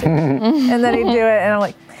 I'll do it. And then he'd do it, and I'm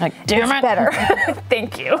like damn it. Better.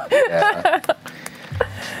 Thank you.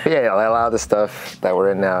 But a lot of the stuff that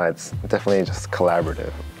we're in now, it's definitely just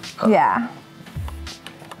collaborative.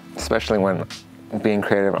 Especially when being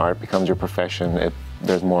creative in art becomes your profession,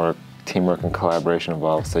 there's more teamwork and collaboration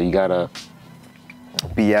involved. So you gotta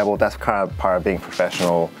be able, that's kind of part of being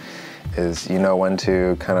professional, is when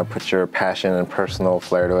to kind of put your passion and personal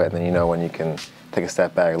flair to it, and then when you can take a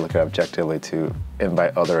step back and look at it objectively to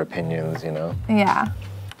invite other opinions,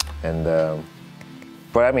 And,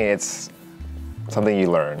 but I mean, it's something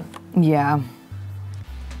you learn.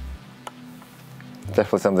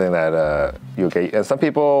 Definitely something that you'll get. And some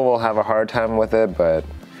people will have a hard time with it, but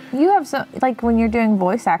you have some, like when you're doing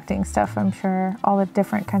voice acting stuff, I'm sure all the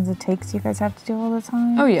different kinds of takes you guys have to do all the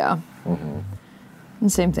time. Oh yeah.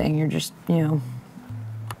 And same thing. You're just at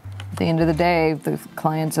the end of the day, the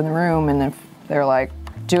client's in the room, and if they're like,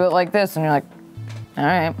 do it like this, and you're like, all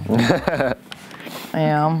right.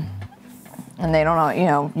 And they don't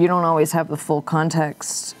know, you don't always have the full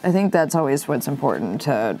context. I think that's always what's important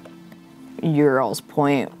to your all's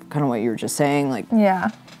point, kind of what you were just saying. Like,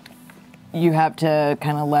 you have to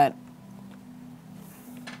kind of let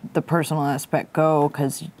the personal aspect go,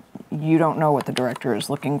 because you don't know what the director is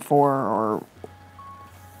looking for or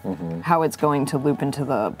how it's going to loop into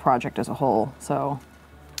the project as a whole. So.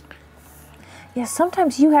 Yeah,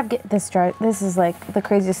 sometimes you have this is like the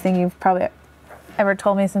craziest thing you've probably ever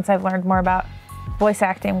told me since I've learned more about voice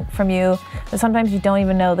acting from you, but sometimes you don't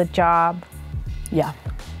even know the job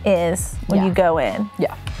is when you go in.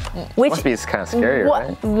 Which Must be kind of scary,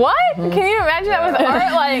 right? What? Can you imagine that with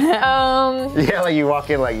art? Like, Yeah, like you walk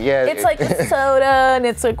in like, yeah. it's like a soda and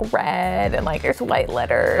it's like red and like there's white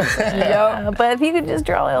letters. Yeah. But if you could just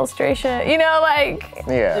draw an illustration, you know, like.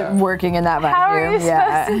 Yeah. Working in that vacuum. How are you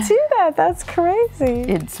supposed to do that? That's crazy.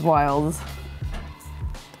 It's wild.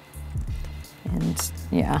 And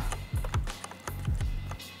yeah.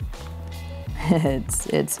 It's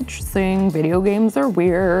interesting. Video games are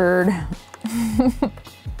weird.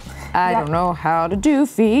 I don't know how to do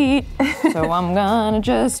feet, so I'm gonna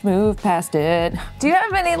just move past it. Do you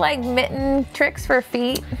have any like mitten tricks for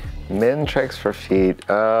feet? Mitten tricks for feet?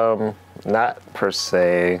 Not per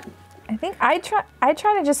se. I think I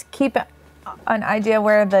try to just keep an idea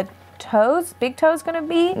where the toes, big toe's gonna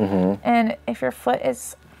be, and if your foot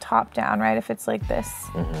is top down, right? If it's like this,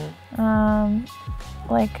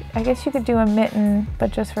 like I guess you could do a mitten,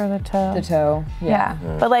 but just for the toe. The toe, yeah.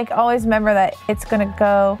 But like always remember that it's gonna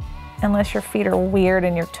go, unless your feet are weird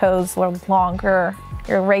and your toes are longer.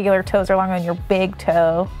 Your regular toes are longer than your big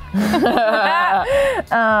toe.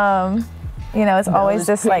 You know, it's always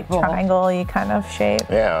this like triangle-y kind of shape.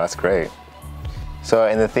 Yeah, that's great. So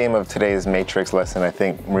in the theme of today's matrix lesson, I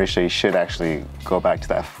think, Marisha, you should actually go back to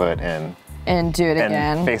that foot and do it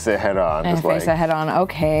again. And face it head on. And just face it head on,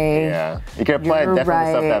 okay. Yeah. You can apply You're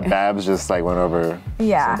definitely stuff right. that Babs just like went over.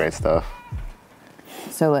 Yeah. Some great stuff.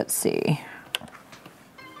 So let's see.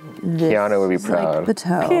 Keanu would be This is proud. like the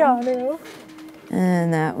toe. Keanu.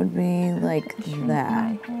 And that would be like My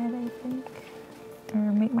that. head, I think.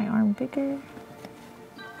 Or make my arm bigger.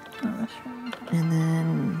 Oh, that's right. And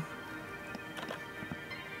then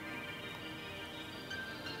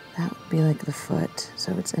that would be like the foot.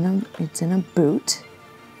 So it's in a boot.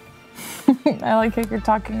 I like how you're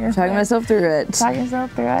talking Myself through it. Talking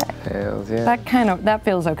yourself through it. Hells yeah. That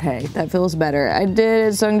feels okay. That feels better. I did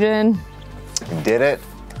it, Sung Jin. You did it.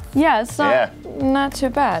 Yeah, it's not too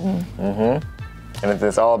bad. And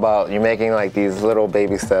it's all about you making like these little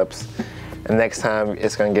baby steps. And next time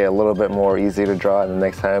it's gonna get a little bit more easy to draw, and the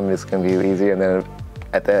next time it's gonna be easier. And then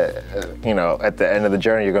at the at the end of the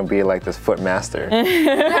journey, you're gonna be like this foot master. Just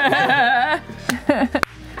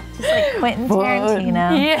like Quentin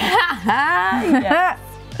Tarantino. Yeah.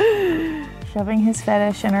 Shoving his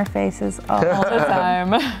fetish in our faces all the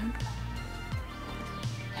time.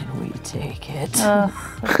 And we take it. Ugh,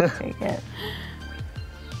 let's take it.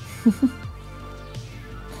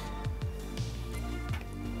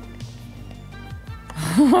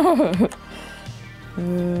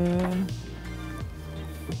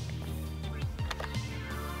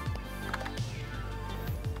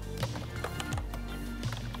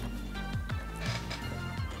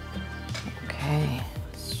 Okay,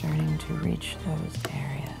 starting to reach those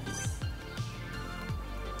areas.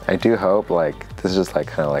 I do hope, like, this is just like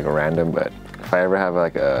kind of like random, but if I ever have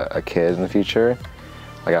like a kid in the future,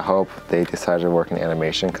 like I hope they decide to work in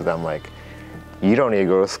animation, because I'm like, you don't need to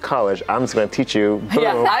go to college. I'm just gonna teach you. Boom.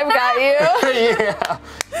 Yeah, I've got you. Yeah.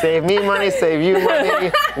 Save me money, save you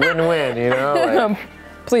money, win-win, you know? Like,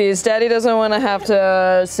 Please, Daddy doesn't want to have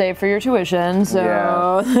to save for your tuition, so.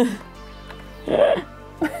 Yeah.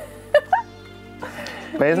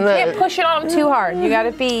 But isn't You that, can't push it on them too hard. You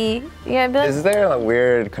gotta be like, is there a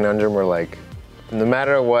weird conundrum where like, no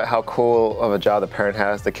matter how cool of a job the parent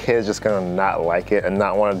has, the kid's just gonna not like it and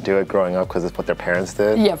not want to do it growing up because it's what their parents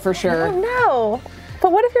did? Yeah, for sure. no.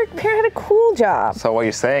 But what if your parent had a cool job? So what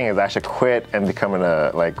you're saying is I should quit and becoming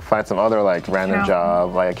find some other like random Accountant.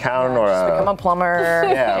 job, like accountant or Become a plumber.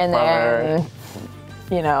 Yeah, and plumber. then,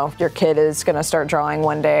 your kid is gonna start drawing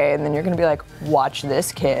one day, and then you're gonna be like, watch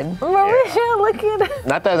this kid. Marisha, look at it.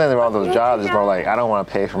 Not that there's anything wrong with those jobs, it's more like I don't want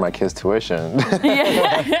to pay for my kid's tuition.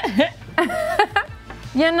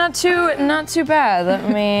 Yeah, not too bad. Let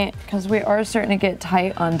me, because we are starting to get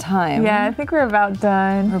tight on time. Yeah, I think we're about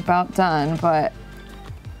done. We're about done, but,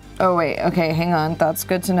 oh wait, okay, hang on. That's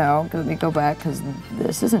good to know. Let me go back, because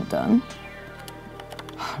this isn't done.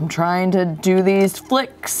 I'm trying to do these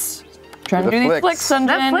flicks. Trying to do these flicks, Sung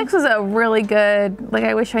Jin. Netflix is a really good, like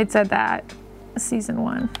I wish I'd said that, season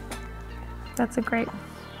 1. That's a great.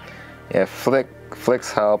 Yeah,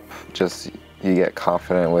 flicks help. Just you get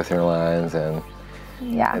confident with your lines, and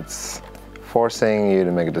Yeah. it's forcing you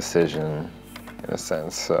to make a decision in a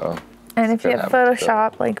sense. So. And it's if you good have habit, so.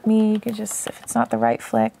 Photoshop like me, you could just, if it's not the right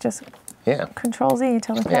flick, just Yeah. Control Z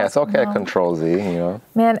until the Yeah, it's okay. no. Control Z, you know.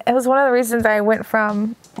 Man, it was one of the reasons I went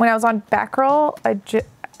from, when I was on back roll,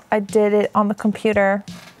 I did it on the computer,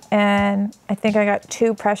 and I think I got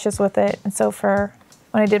too precious with it. And so for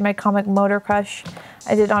when I did my comic Motor Crush,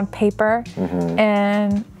 I did it on paper,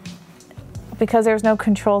 and because there's no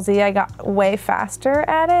Control Z, I got way faster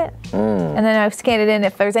at it. And then I scanned it in.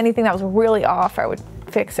 If there's anything that was really off, I would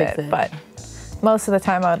fix it. But most of the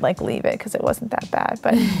time I would like leave it because it wasn't that bad.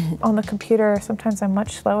 But on the computer, sometimes I'm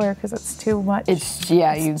much slower because it's too much. It's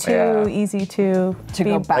too easy to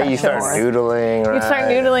go back. Like you start noodling, right? You start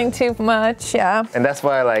noodling too much, yeah. And that's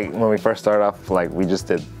why, like, when we first started off, like, we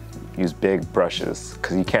just use big brushes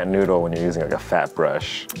because you can't noodle when you're using like a fat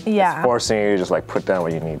brush. Yeah. It's forcing you to just like put down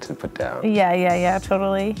what you need to put down. Yeah,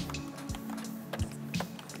 totally.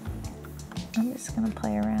 I'm just gonna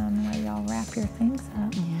play around while y'all wrap your things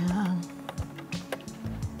up. Yeah.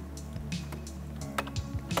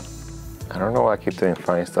 I don't know why I keep doing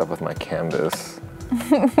funny stuff with my canvas.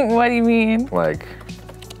 What do you mean? Like,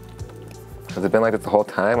 has it been like this the whole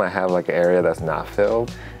time? I have like an area that's not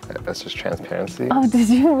filled. That's just transparency. Oh, did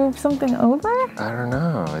you move something over? I don't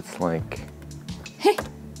know. It's like.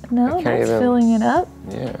 No, that's filling it up.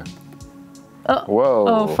 Yeah. Oh. Whoa.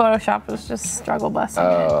 Oh, Photoshop was just struggle busting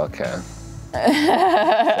Oh, okay. So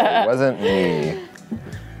it wasn't me.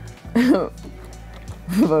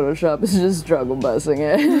 Photoshop is just struggle busing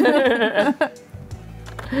it.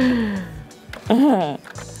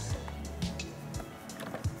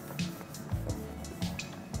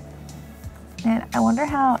 And I wonder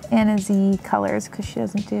how Anna Z colors because she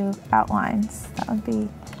doesn't do outlines. That would be,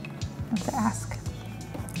 I have to ask.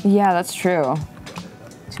 Yeah, that's true.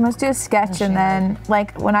 She must do a sketch and then,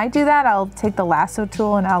 like, when I do that, I'll take the lasso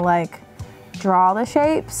tool and I'll, like, draw the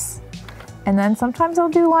shapes. And then sometimes I'll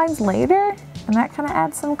do lines later, and that kind of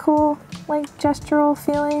adds some cool, like, gestural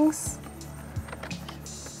feelings.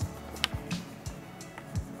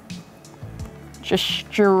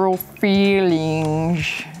 Gestural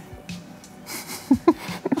feelings.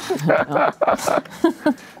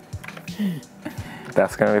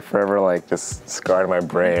 That's gonna be forever like just scarred in my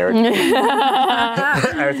brain.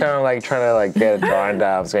 Every time I'm like trying to like get a drawing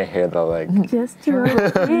down, I'm just gonna hear the like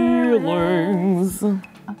Gestural feelings.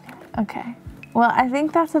 Okay. Well, I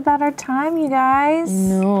think that's about our time, you guys.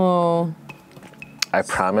 No. I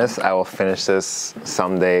promise I will finish this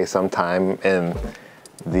someday, sometime in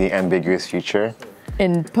the ambiguous future.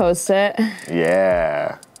 And post it.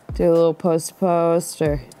 Yeah. Do a little post or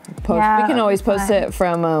post. Yeah, we can always that'd be post fun. it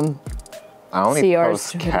from I only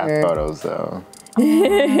CR's post cat Twitter. photos though.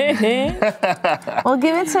 We'll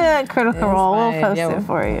give it to Critical Role. We'll post it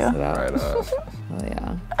for you. Right up. Oh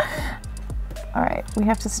yeah. All right, we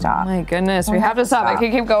have to stop. My goodness, we have to stop. I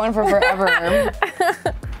could keep going for forever.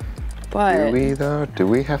 But Do we though? Do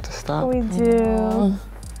we have to stop? We do.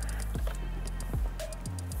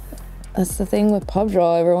 that's the thing with pub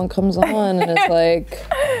draw. Everyone comes on and it's like,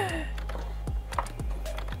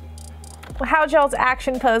 How'd y'all's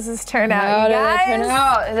action poses turn out, how you did guys? it turn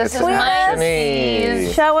out? This is Please.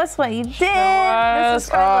 Actiony. Show us what you did. This is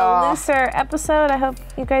kind of a looser episode. I hope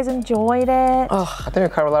you guys enjoyed it. I think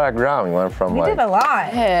we covered a lot of ground. We went from We like did a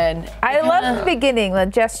lot. and I loved the beginning, the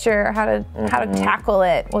gesture, how to tackle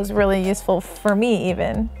it was really useful for me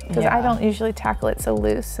even, because I don't usually tackle it so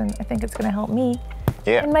loose, and I think it's going to help me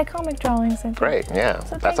yeah. in my comic drawings. I think. Great, yeah.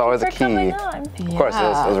 So That's thank you always for a key. coming on. Of course, it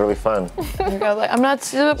was really fun. I'm not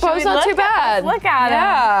supposed not too bad. Look at it.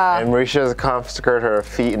 Yeah. And Marisha's conquered her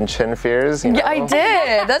feet and chin fears. You know? Yeah, I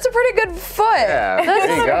did. That's a pretty good foot. Yeah,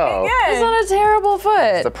 there you go. It's not a terrible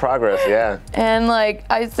foot. The progress, yeah. And like,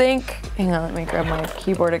 I think, hang on, let me grab my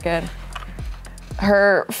keyboard again.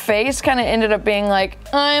 Her face kind of ended up being like,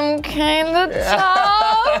 I'm kind of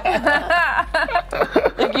tough.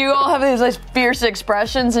 Like you all have these like fierce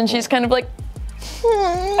expressions and she's kind of like,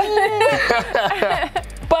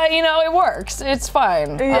 but you know, it works. It's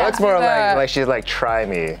fine. Yeah. It's more like she's like, try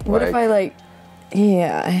me. What if I like,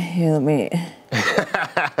 yeah, here, let me.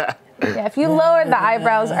 Yeah, if you lowered the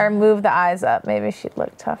eyebrows or moved the eyes up, maybe she'd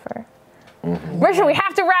look tougher. Marisha, we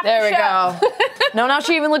have to wrap There the we show. go. No, now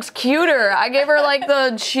she even looks cuter. I gave her like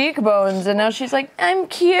the cheekbones, and now she's like, I'm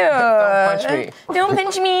cute. Don't punch me. Don't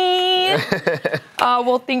pinch me.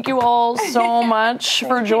 Well, thank you all so much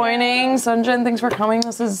for joining. Sung Jin, thanks for coming.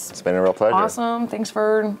 This is It's been a real pleasure. awesome. Thanks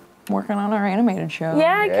for working on our animated show.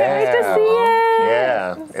 Yeah, I can't wait to see it.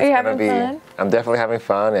 Yeah. It's Are you having fun? I'm definitely having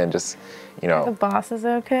fun and just, you The know, boss is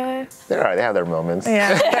okay. they're all right. They have their moments.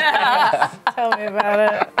 Yeah. Tell me about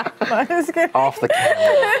it. I'm just kidding. Off the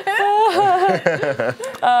camera.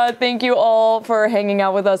 Thank you all for hanging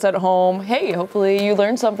out with us at home. Hey, hopefully you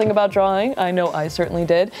learned something about drawing. I know I certainly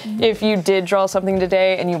did. If you did draw something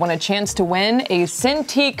today and you want a chance to win a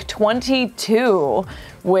Cintiq 22,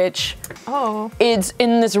 which is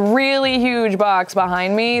in this really huge box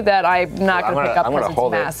behind me that I'm not going to pick up I'm gonna because it's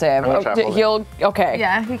hold it. massive. I'm gonna try to hold it. Okay.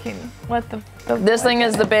 Yeah, he can. What This thing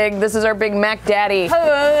is this is our big Mac Daddy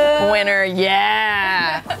winner.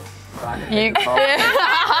 Yeah.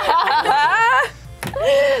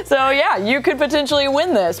 So yeah, you could potentially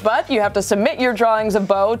win this, but you have to submit your drawings of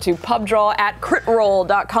Bo to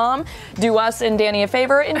pubdraw@critroll.com. Do us and Danny a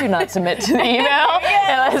favor and do not submit to the email.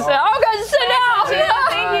 And let's say, oh, guys, sit down.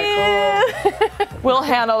 Thank you. We'll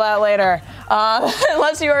handle that later.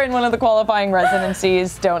 Unless you are in one of the qualifying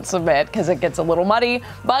residencies, don't submit because it gets a little muddy.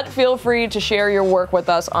 But feel free to share your work with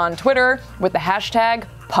us on Twitter with the hashtag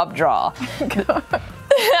PubDraw.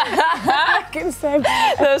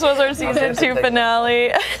 This was our season 2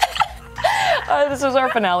 finale. This was our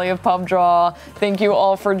finale of PubDraw. Thank you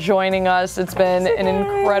all for joining us. It's been an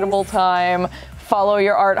incredible time. Follow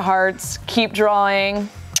your art hearts. Keep drawing.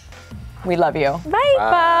 We love you. Bye.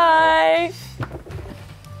 Bye.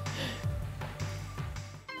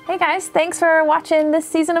 Hey guys, thanks for watching this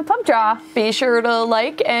season of PubDraw. Be sure to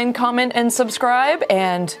like and comment and subscribe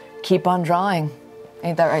and keep on drawing.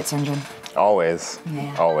 Ain't that right, Sung Jin? Always.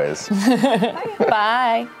 Yeah. Always.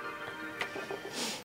 Bye.